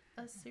 killer,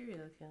 a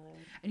serial killer.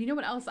 And you know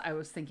what else I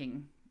was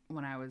thinking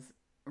when I was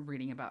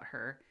reading about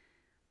her?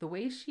 The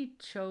way she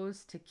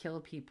chose to kill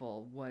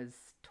people was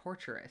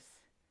torturous.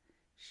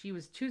 She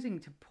was choosing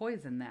to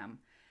poison them.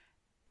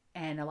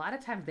 And a lot of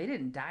times they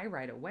didn't die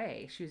right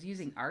away. She was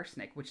using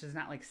arsenic, which is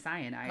not like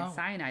cyanide. Oh.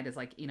 Cyanide is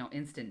like, you know,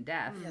 instant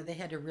death. Yeah, they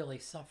had to really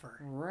suffer.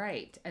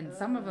 Right. And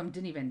some of them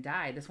didn't even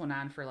die. This went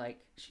on for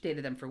like, she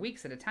dated them for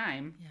weeks at a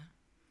time. Yeah.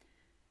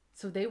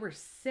 So they were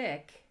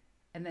sick,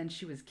 and then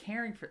she was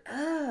caring for,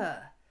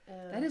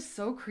 that is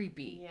so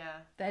creepy.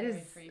 Yeah. That very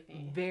is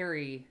creepy.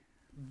 very,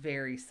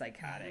 very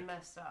psychotic.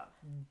 Messed up.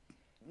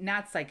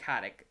 Not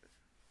psychotic,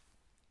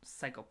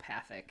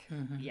 psychopathic.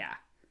 Mhm. Yeah.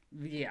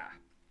 Yeah.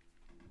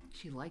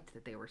 She liked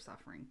that they were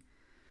suffering.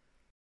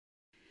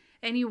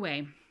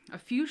 Anyway, a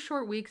few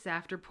short weeks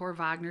after poor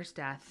Wagner's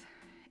death,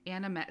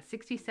 Anna met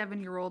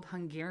 67-year-old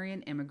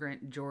Hungarian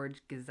immigrant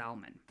George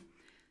Gzelman.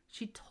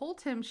 She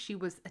told him she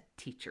was a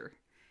teacher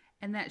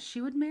and that she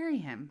would marry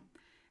him.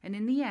 And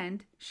in the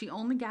end, she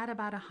only got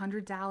about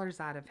 $100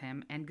 out of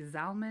him, and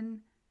Gzelman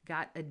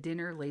got a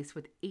dinner laced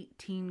with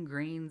 18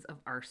 grains of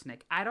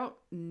arsenic. I don't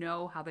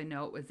know how they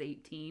know it was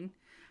 18.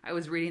 I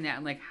was reading that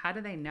and like, how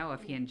do they know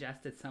if he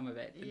ingested some of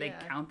it? Did they Yeah.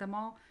 count them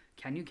all?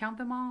 Can you count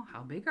them all?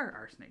 How big are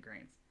arsenic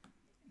grains?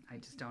 I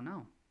just don't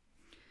know.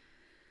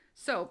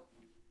 So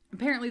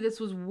apparently this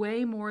was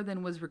way more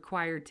than was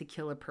required to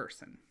kill a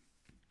person.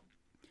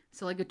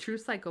 So like a true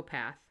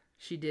psychopath,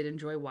 she did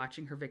enjoy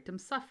watching her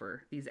victims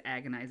suffer these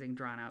agonizing,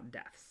 drawn-out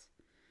deaths.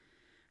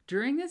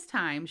 During this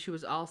time, she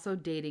was also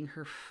dating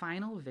her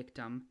final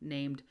victim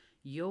named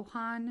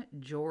Johann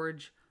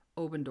George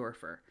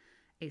Obendorfer,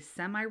 a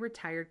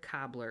semi-retired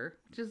cobbler,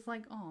 which is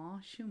like, aw,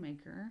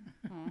 shoemaker.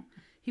 Aw.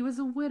 He was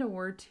a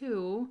widower,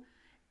 too,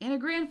 and a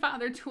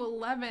grandfather to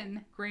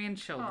 11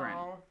 grandchildren.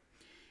 Aw.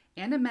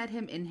 Anna met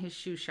him in his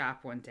shoe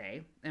shop one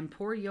day, and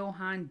poor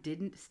Johann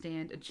didn't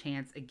stand a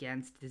chance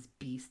against this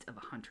beast of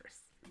a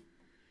huntress.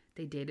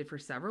 They dated for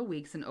several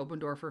weeks, and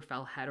Obendorfer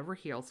fell head over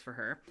heels for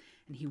her,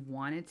 and he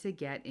wanted to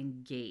get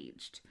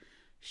engaged.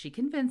 She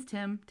convinced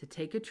him to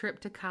take a trip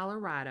to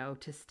Colorado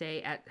to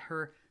stay at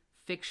her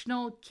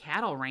fictional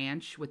cattle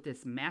ranch with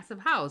this massive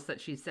house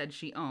that she said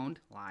she owned.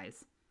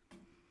 Lies.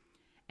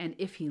 And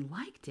if he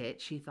liked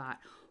it, she thought,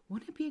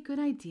 wouldn't it be a good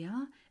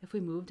idea if we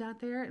moved out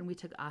there and we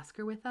took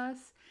Oscar with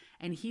us?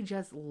 And he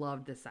just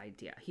loved this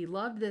idea. He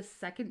loved this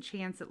second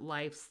chance at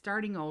life,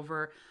 starting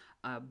over.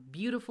 A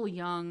beautiful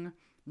young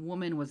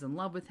woman was in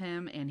love with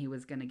him, and he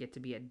was going to get to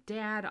be a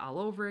dad all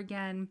over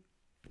again.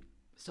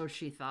 So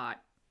she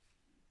thought,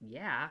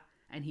 yeah,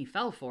 and he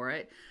fell for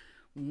it.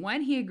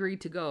 When he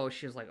agreed to go,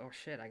 she was like, oh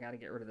shit, I got to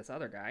get rid of this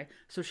other guy.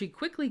 So she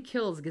quickly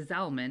kills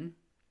Gazelman,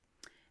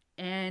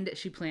 and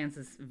she plans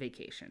this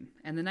vacation.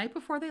 And the night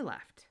before they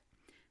left,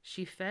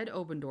 she fed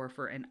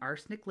Obendorfer an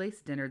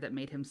arsenic-laced dinner that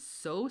made him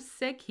so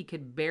sick he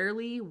could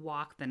barely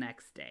walk the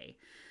next day.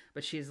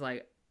 But she's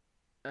like,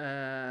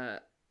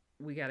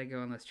 we got to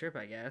go on this trip,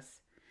 I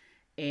guess.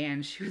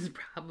 And she was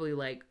probably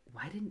like,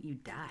 why didn't you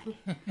die?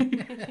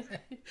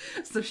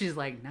 So she's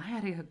like, now I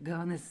got to go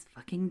on this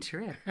fucking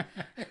trip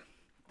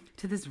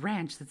to this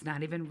ranch that's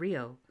not even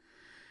real.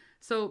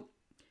 So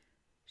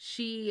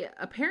she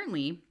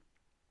apparently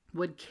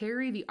would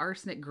carry the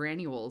arsenic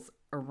granules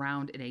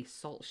around in a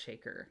salt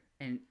shaker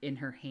and in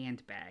her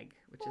handbag,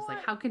 which is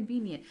like, how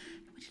convenient.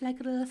 Would you like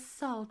a little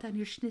salt on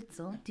your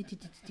schnitzel?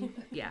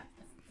 Yeah.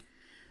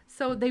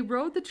 So they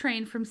rode the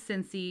train from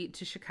Cincy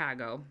to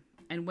Chicago,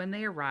 and when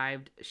they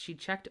arrived, she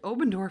checked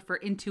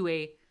Obendorfer into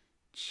a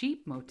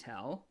cheap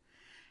motel,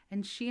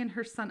 and she and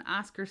her son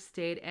Oscar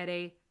stayed at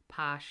a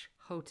posh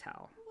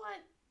hotel. What?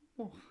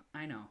 Oh,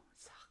 I know.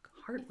 It's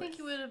heartless. I think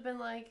he would have been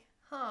like,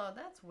 huh,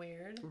 that's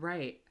weird.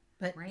 Right.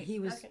 But right. he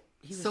was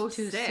so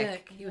too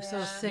sick. He was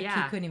so sick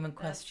he couldn't even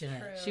question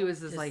it. She was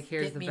just like,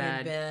 here's get the me bed.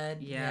 in bed.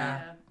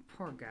 Yeah.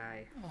 Poor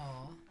guy.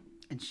 Aw.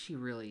 And she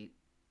really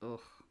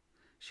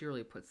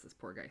puts this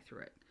poor guy through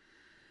it.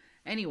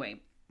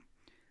 Anyway,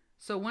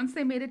 so once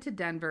they made it to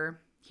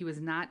Denver, he was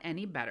not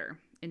any better.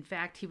 In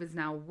fact, he was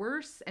now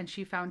worse, and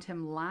she found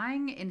him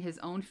lying in his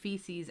own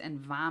feces and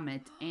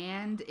vomit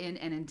and in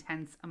an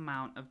intense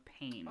amount of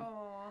pain.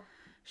 Aww.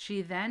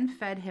 She then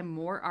fed him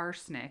more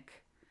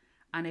arsenic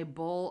on a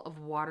bowl of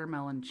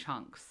watermelon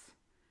chunks.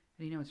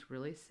 And you know what's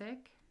really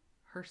sick?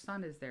 Her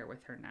son is there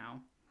with her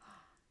now.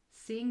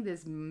 Seeing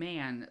this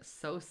man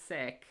so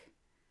sick,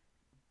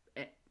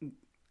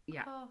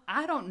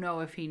 I don't know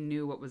if he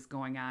knew what was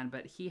going on,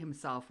 but he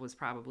himself was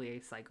probably a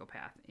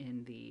psychopath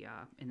in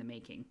the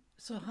making.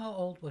 So how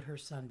old would her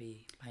son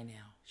be by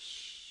now?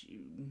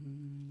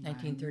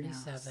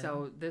 1937.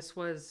 So this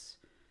was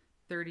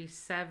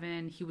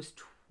 37. He was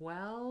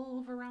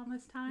 12 around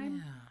this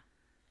time. Yeah.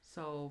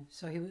 So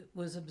he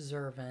was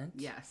observant.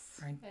 Yes.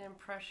 Right? An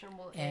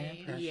impressionable And age.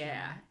 impressionable.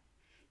 Yeah.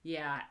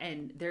 Yeah,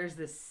 and there's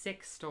this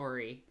sick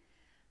story.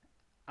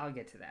 I'll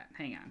get to that.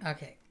 Hang on.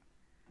 Okay.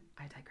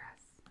 I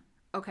digress.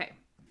 Okay.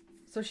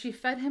 So she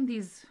fed him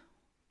these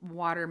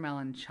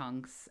watermelon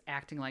chunks,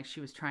 acting like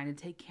she was trying to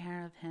take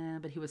care of him,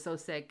 but he was so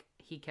sick,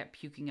 he kept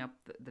puking up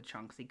the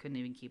chunks. He couldn't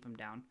even keep him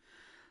down.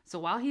 So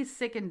while he's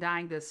sick and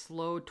dying this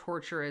slow,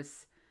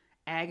 torturous,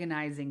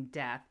 agonizing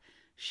death,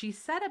 she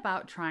set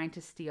about trying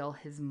to steal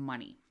his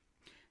money.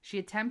 She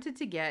attempted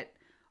to get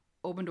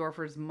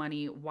Obendorfer's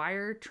money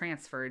wire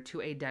transferred to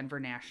a Denver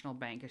National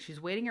Bank, and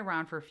she's waiting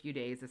around for a few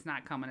days. It's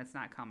not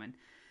coming.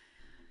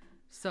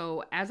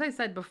 So, as I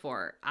said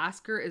before,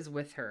 Oscar is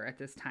with her at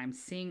this time,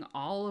 seeing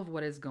all of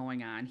what is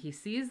going on. He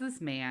sees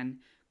this man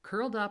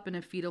curled up in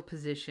a fetal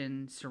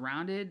position,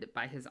 surrounded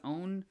by his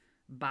own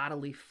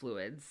bodily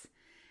fluids.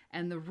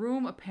 And the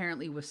room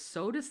apparently was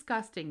so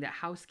disgusting that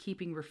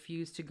housekeeping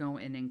refused to go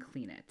in and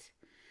clean it.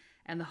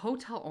 And the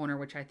hotel owner,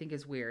 which I think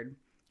is weird,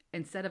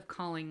 instead of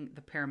calling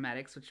the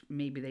paramedics, which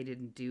maybe they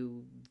didn't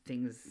do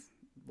things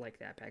like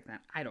that back then,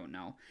 I don't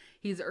know.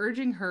 He's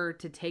urging her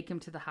to take him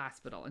to the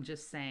hospital and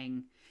just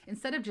saying,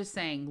 instead of just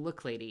saying,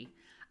 look, lady,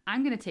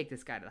 I'm going to take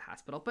this guy to the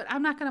hospital, but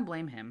I'm not going to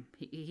blame him.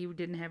 He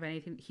didn't have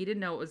anything. He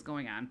didn't know what was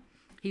going on.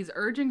 He's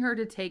urging her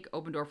to take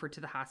Obendorfer to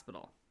the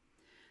hospital.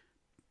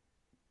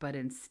 But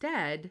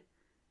instead,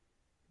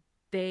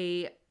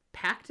 they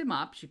packed him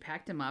up. She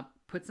packed him up,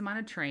 puts him on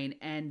a train,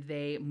 and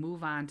they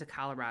move on to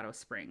Colorado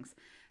Springs.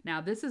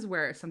 Now, this is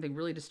where something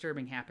really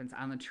disturbing happens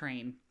on the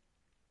train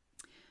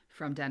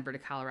from Denver to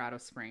Colorado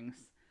Springs.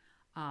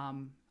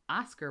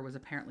 Oscar was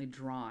apparently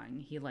drawing.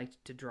 He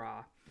liked to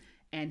draw.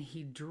 And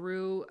he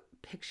drew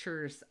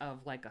pictures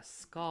of like a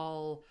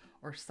skull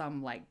or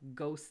some like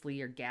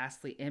ghostly or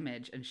ghastly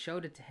image and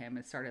showed it to him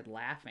and started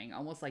laughing,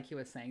 almost like he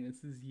was saying,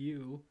 this is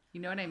you.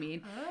 You know what I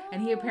mean? Oh.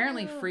 And he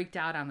apparently freaked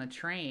out on the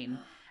train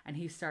and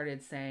he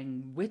started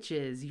saying,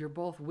 witches, you're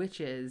both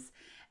witches.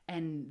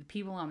 And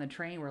people on the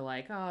train were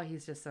like, oh,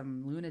 he's just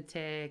some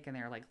lunatic. And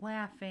they were like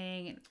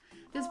laughing. And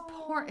this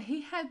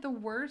he had the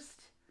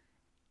worst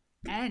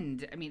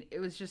end. I mean, it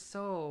was just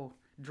so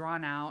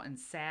drawn out and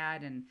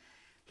sad. And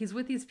he's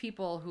with these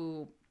people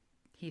who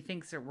he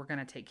thinks that we're going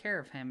to take care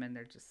of him. And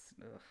they're just,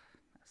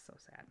 that's so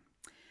sad.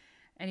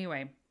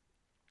 Anyway,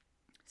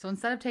 so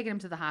instead of taking him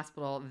to the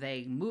hospital,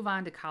 they move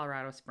on to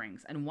Colorado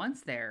Springs. And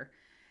once there,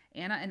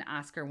 Anna and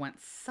Oscar went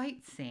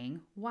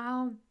sightseeing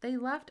while they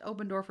left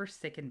Obendorfer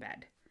sick in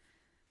bed.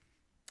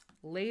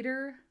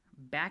 Later,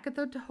 back at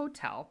the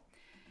hotel,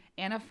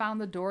 Anna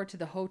found the door to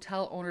the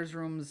hotel owner's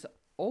rooms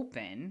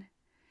open,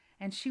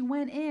 and she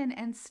went in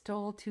and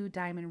stole 2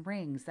 diamond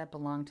rings that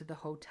belonged to the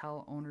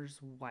hotel owner's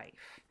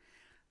wife.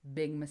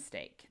 Big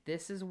mistake.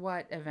 This is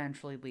what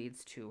eventually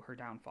leads to her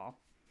downfall.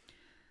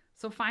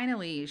 So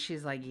finally,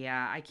 she's like,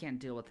 yeah, I can't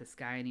deal with this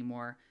guy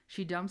anymore.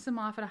 She dumps him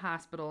off at a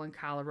hospital in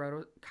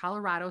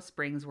Colorado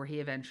Springs, where he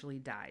eventually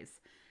dies.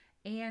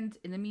 And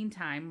in the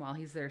meantime, while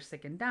he's there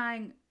sick and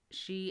dying,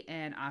 she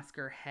and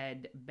Oscar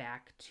head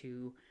back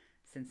to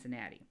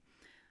Cincinnati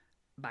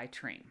by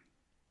train.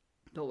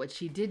 But what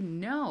she didn't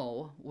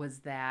know was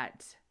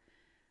that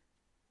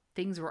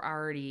things were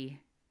already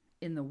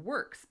in the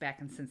works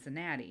back in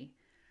Cincinnati.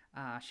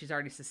 She's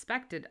already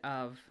suspected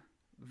of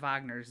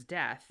Wagner's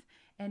death.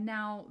 And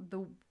now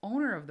the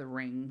owner of the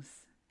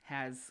rings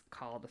has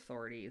called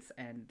authorities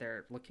and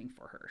they're looking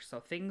for her. So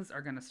things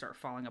are going to start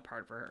falling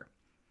apart for her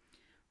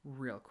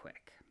real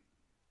quick.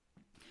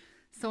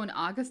 So in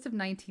August of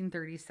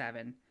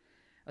 1937,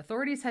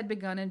 authorities had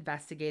begun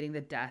investigating the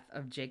death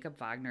of Jacob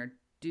Wagner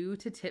due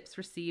to tips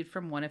received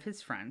from one of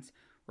his friends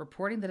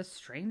reporting that a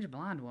strange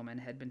blonde woman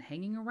had been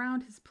hanging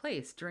around his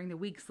place during the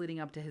weeks leading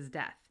up to his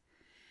death.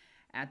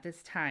 At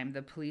this time,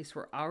 the police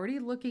were already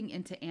looking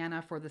into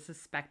Anna for the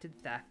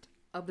suspected theft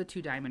of the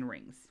 2 diamond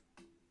rings.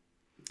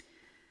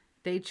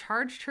 They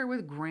charged her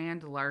with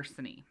grand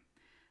larceny,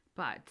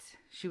 but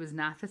she was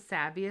not the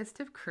savviest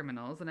of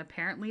criminals, and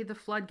apparently the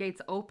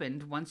floodgates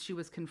opened once she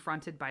was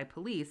confronted by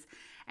police,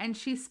 and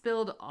she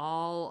spilled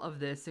all of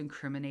this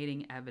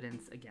incriminating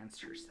evidence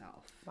against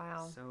herself.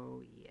 Wow.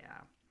 So,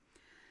 yeah.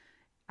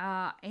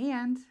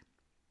 And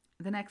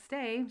the next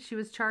day, she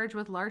was charged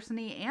with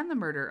larceny and the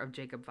murder of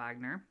Jacob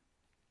Wagner.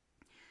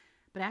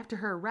 But after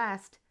her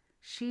arrest,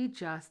 she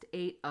just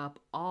ate up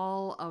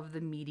all of the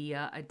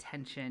media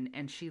attention,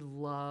 and she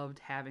loved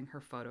having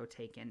her photo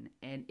taken,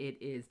 and it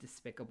is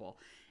despicable.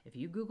 If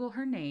you Google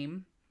her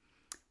name,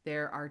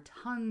 there are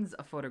tons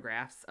of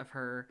photographs of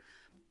her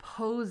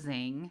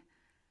posing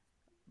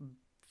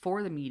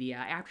for the media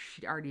after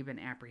she'd already been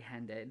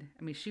apprehended.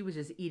 I mean, she was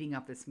just eating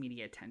up this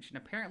media attention.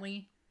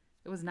 Apparently,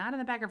 it was not in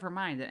the back of her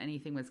mind that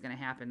anything was going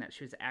to happen, that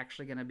she was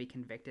actually going to be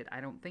convicted.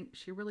 I don't think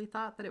she really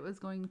thought that it was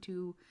going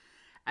to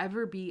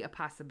ever be a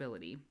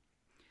possibility.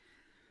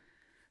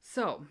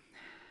 So,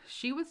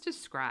 she was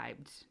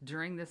described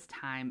during this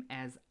time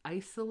as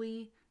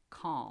icily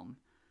calm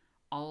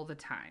all the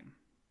time.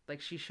 Like,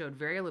 she showed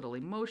very little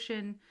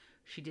emotion.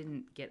 She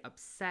didn't get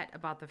upset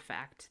about the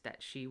fact that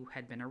she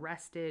had been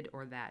arrested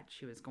or that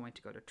she was going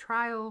to go to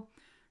trial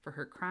for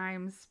her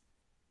crimes.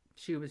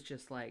 She was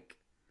just like,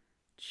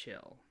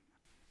 chill.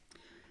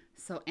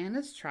 So,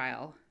 Anna's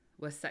trial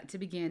was set to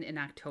begin in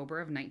October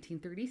of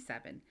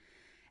 1937,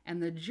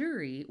 and the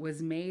jury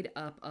was made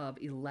up of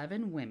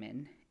 11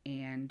 women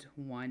and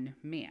 1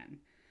 man.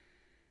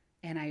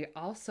 And I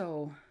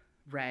also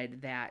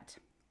read that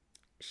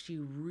she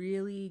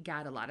really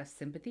got a lot of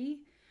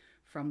sympathy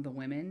from the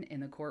women in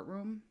the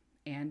courtroom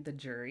and the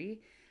jury,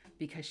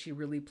 because she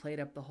really played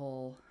up the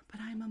whole, but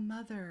I'm a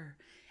mother.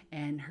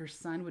 And her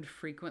son would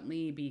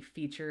frequently be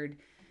featured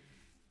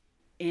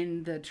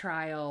in the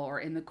trial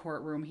or in the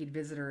courtroom. He'd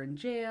visit her in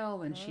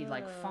jail, and she'd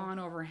like fawn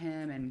over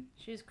him and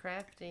she's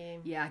crafty.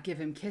 Yeah, give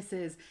him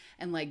kisses.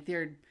 And like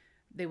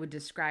they would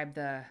describe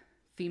the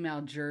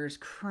female jurors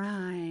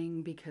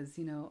crying because,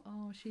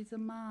 oh, she's a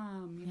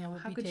mom.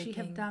 How could she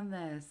have done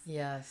this?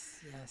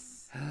 Yes.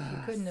 She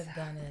couldn't have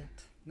done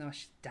it. No,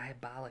 she's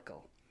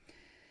diabolical.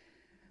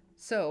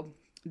 So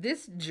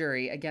this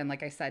jury, again,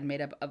 like I said,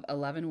 made up of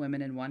 11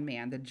 women and 1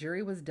 man. The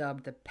jury was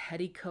dubbed the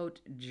petticoat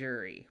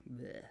jury.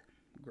 Blech,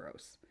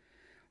 gross.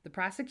 The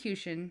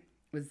prosecution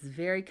was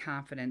very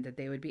confident that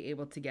they would be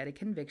able to get a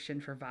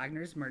conviction for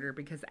Wagner's murder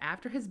because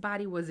after his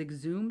body was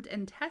exhumed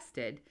and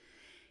tested,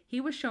 he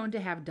was shown to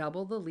have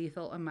double the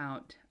lethal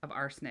amount of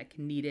arsenic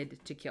needed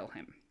to kill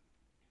him.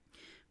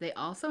 They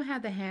also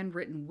had the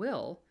handwritten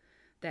will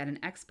that an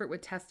expert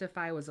would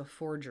testify was a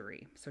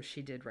forgery. So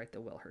she did write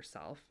the will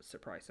herself.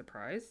 Surprise,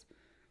 surprise.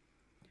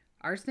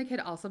 Arsenic had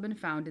also been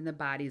found in the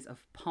bodies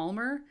of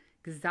Palmer,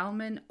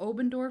 Gzelman,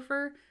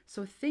 Obendorfer,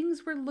 so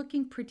things were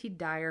looking pretty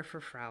dire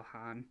for Frau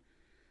Hahn.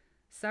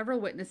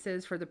 Several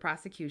witnesses for the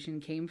prosecution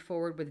came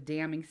forward with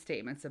damning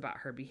statements about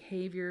her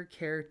behavior,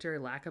 character,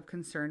 lack of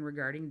concern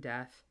regarding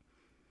death.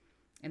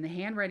 And the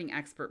handwriting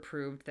expert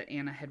proved that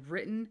Anna had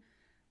written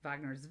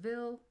Wagner's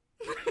will.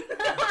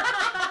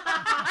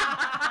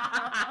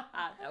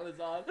 That was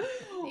awesome.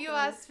 You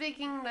are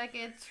speaking like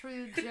a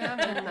true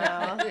German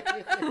now.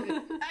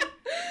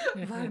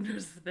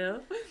 Wagner's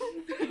will.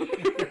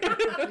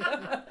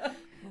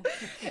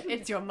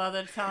 It's your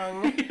mother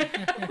tongue.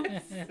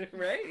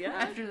 Right? Yeah.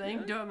 After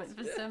laying dormant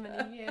for so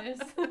many years.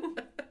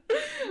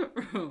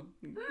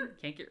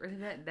 Can't get rid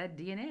of that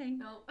DNA.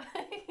 Nope.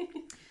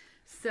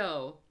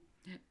 So,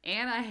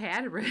 Anna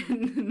had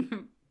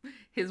written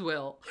his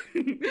will.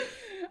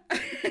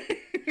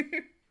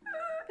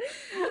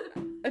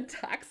 A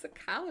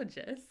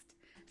toxicologist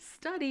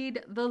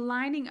studied the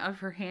lining of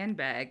her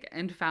handbag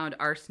and found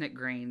arsenic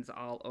grains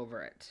all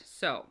over it.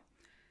 So,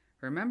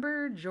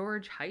 remember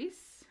George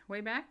Heiss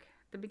way back?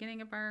 the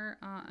beginning of our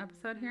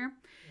episode here.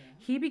 Yeah.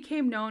 He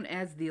became known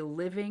as the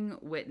living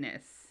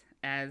witness,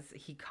 as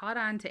he caught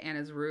on to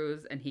Anna's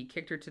ruse and he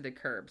kicked her to the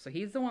curb. So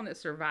he's the one that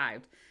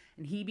survived,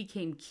 and he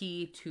became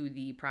key to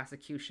the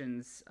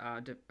prosecution's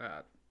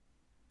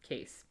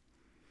case.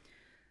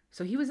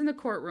 So he was in the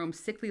courtroom,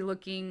 sickly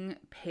looking,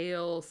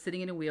 pale,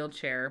 sitting in a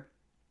wheelchair,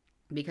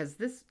 because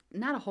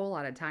not a whole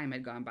lot of time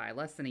had gone by,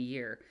 less than a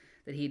year,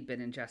 that he'd been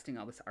ingesting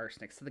all this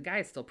arsenic. So the guy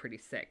is still pretty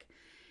sick.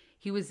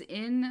 He was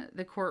in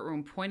the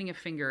courtroom pointing a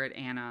finger at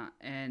Anna,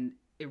 and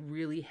it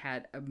really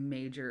had a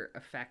major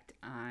effect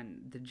on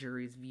the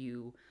jury's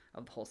view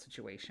of the whole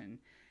situation.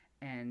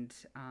 And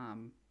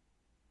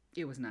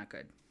it was not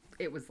good.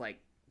 It was like,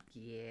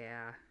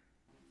 yeah,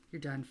 you're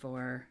done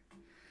for.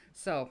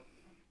 So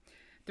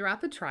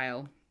throughout the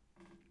trial,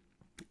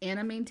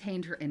 Anna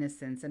maintained her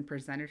innocence and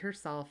presented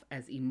herself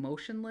as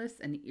emotionless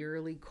and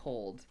eerily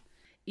cold.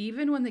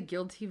 Even when the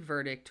guilty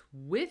verdict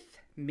with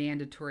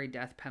mandatory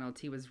death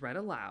penalty was read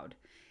aloud,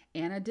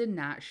 Anna did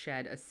not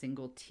shed a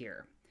single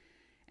tear.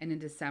 And in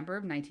December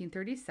of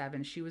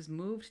 1937, she was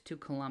moved to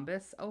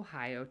Columbus,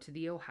 Ohio, to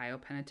the Ohio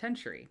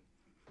Penitentiary.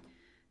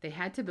 They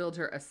had to build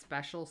her a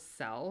special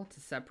cell to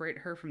separate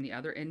her from the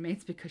other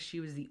inmates because she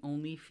was the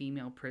only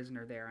female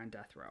prisoner there on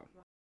death row.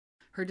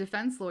 Her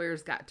defense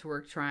lawyers got to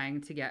work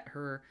trying to get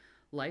her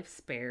life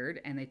spared,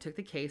 and they took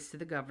the case to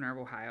the governor of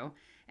Ohio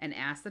and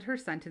asked that her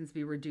sentence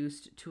be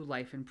reduced to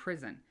life in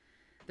prison.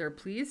 Their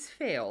pleas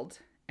failed,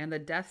 and the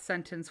death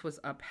sentence was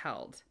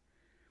upheld.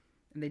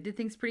 And they did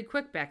things pretty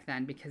quick back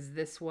then, because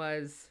this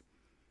was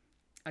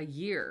a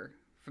year.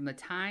 From the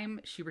time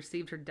she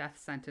received her death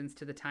sentence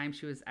to the time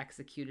she was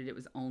executed, it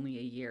was only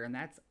a year, and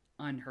that's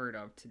unheard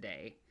of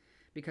today.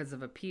 Because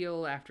of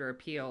appeal after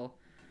appeal,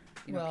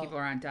 people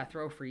are on death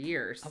row for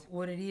years.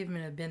 Would it even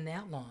have been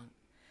that long?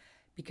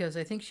 Because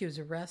I think she was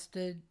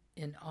arrested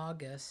in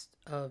August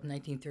of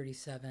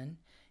 1937.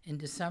 In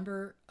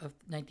December of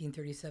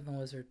 1937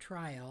 was her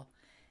trial.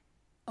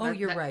 Oh,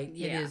 you're right.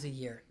 Yeah. It is a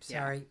year.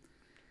 Sorry. Yeah.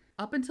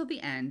 Up until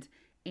the end,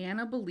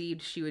 Anna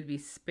believed she would be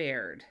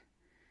spared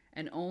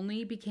and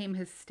only became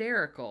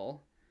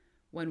hysterical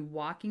when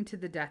walking to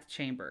the death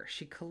chamber.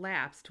 She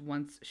collapsed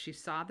once she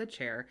saw the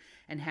chair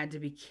and had to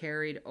be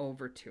carried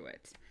over to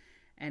it.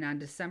 And on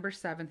December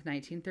 7th,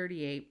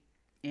 1938,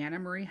 Anna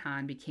Marie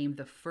Hahn became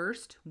the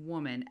first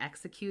woman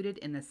executed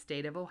in the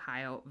state of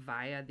Ohio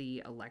via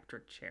the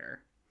electric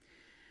chair.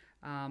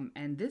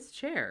 And this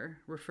chair,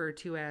 referred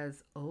to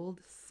as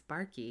Old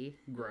Sparky,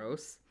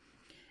 gross,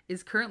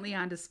 is currently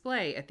on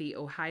display at the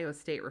Ohio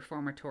State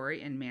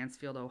Reformatory in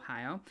Mansfield,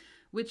 Ohio,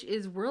 which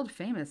is world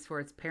famous for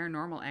its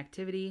paranormal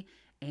activity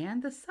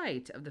and the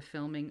site of the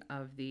filming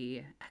of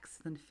the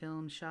excellent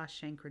film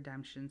Shawshank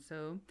Redemption.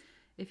 So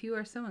if you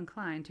are so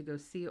inclined to go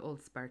see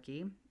Old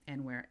Sparky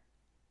and where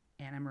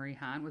Anna Marie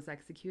Hahn was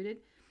executed,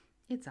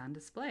 it's on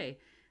display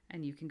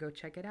and you can go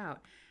check it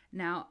out.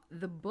 Now,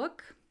 the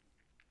book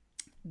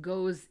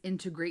goes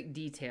into great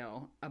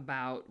detail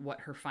about what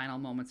her final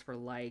moments were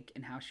like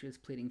and how she was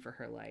pleading for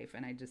her life,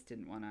 and I just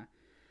didn't want to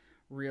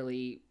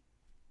really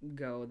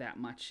go that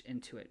much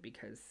into it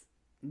because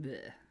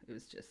it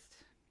was just,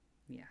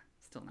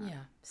 still not.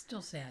 Yeah,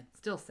 still sad.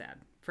 Still sad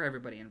for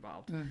everybody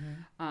involved.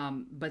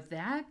 Mm-hmm. But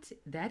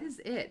that is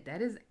it.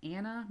 That is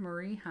Anna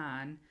Marie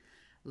Hahn,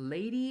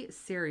 lady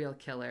serial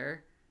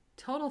killer,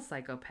 total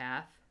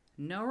psychopath,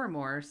 no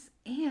remorse,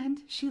 and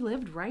she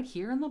lived right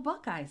here in the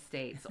Buckeye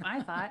State. So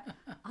I thought,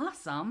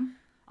 awesome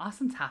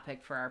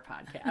topic for our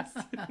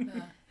podcast.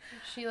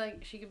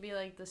 She could be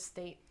like the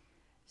state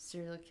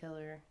serial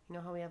killer. You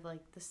know how we have like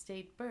the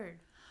state bird,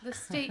 the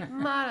state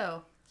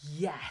motto.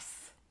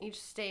 Yes.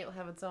 Each state will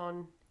have its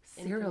own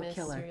serial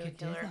killer.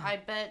 I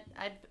bet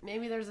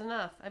maybe there's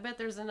enough. I bet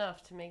there's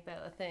enough to make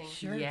that a thing.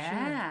 Sure.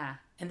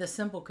 And the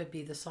symbol could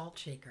be the salt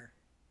shaker.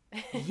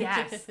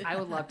 Yes, I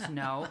would love to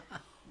know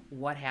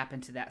what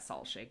happened to that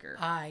salt shaker.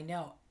 I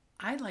know.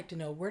 I'd like to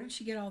know, where did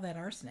she get all that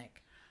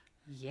arsenic?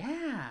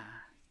 Yeah,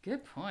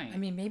 good point. I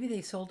mean, maybe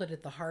they sold it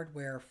at the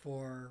hardware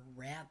for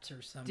rats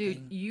or something.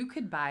 Dude, you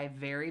could buy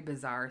very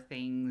bizarre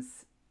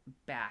things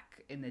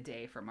back in the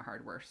day from a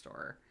hardware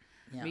store.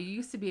 Yeah. I mean, you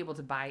used to be able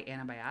to buy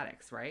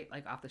antibiotics, right?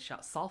 Like off the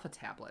shelf, sulfa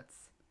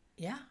tablets.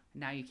 Yeah.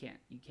 Now you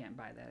can't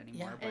buy that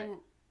anymore. Yeah. But and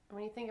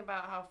when you think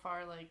about how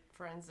far like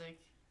forensic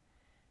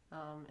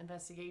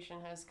investigation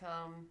has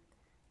come,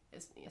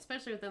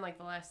 especially within like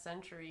the last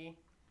century,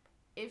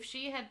 if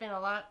she had been a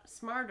lot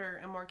smarter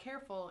and more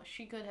careful,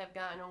 she could have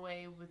gotten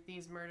away with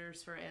these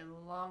murders for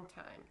a long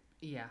time.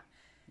 Yeah.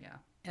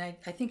 And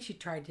I think she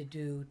tried to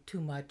do too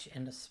much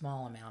in a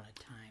small amount of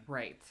time.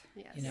 Right.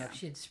 Yes. If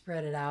she had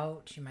spread it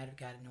out, she might have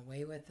gotten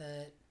away with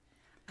it.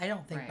 I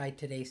don't think by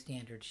today's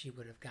standards she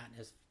would have gotten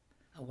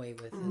away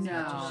with as much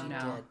as she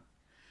did.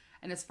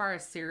 And as far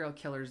as serial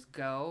killers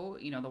go,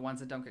 the ones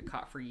that don't get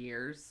caught for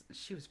years,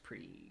 she was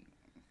pretty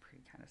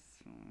kind of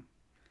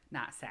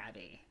not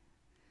savvy.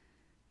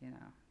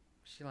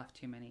 She left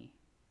too many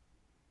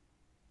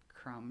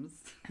crumbs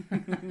or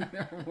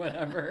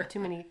whatever. Too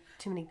many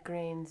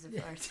grains of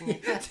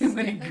arsenic. Too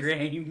many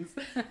grains.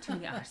 Too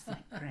many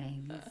arsenic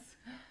grains.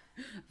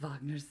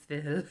 Wagner's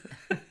Phil.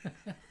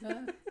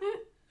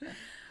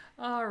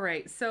 All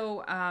right.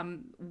 So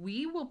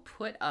we will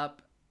put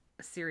up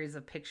a series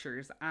of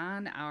pictures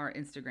on our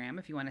Instagram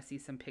if you want to see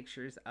some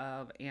pictures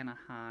of Anna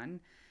Hahn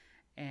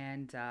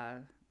and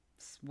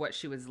what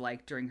she was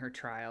like during her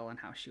trial and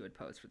how she would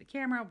pose for the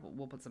camera.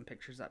 We'll put some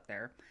pictures up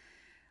there.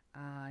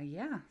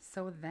 Yeah,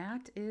 so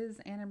that is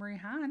Anna Marie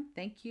Hahn.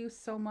 Thank you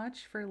so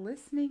much for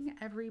listening,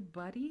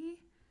 everybody.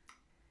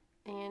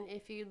 And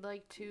if you'd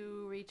like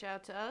to reach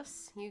out to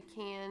us, you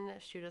can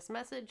shoot us a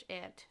message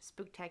at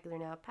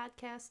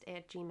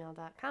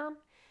spooktacularnowpodcast@gmail.com.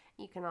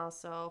 You can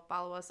also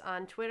follow us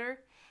on Twitter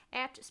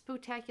at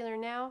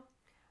spooktacularnow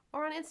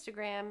or on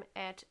Instagram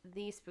at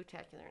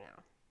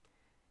thespooktacularnow.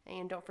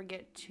 And don't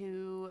forget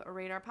to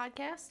rate our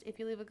podcast. If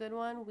you leave a good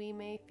one, we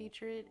may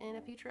feature it in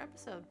a future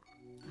episode.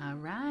 All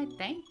right,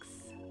 thanks.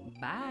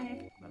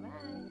 Bye.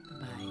 Bye-bye.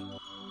 Bye.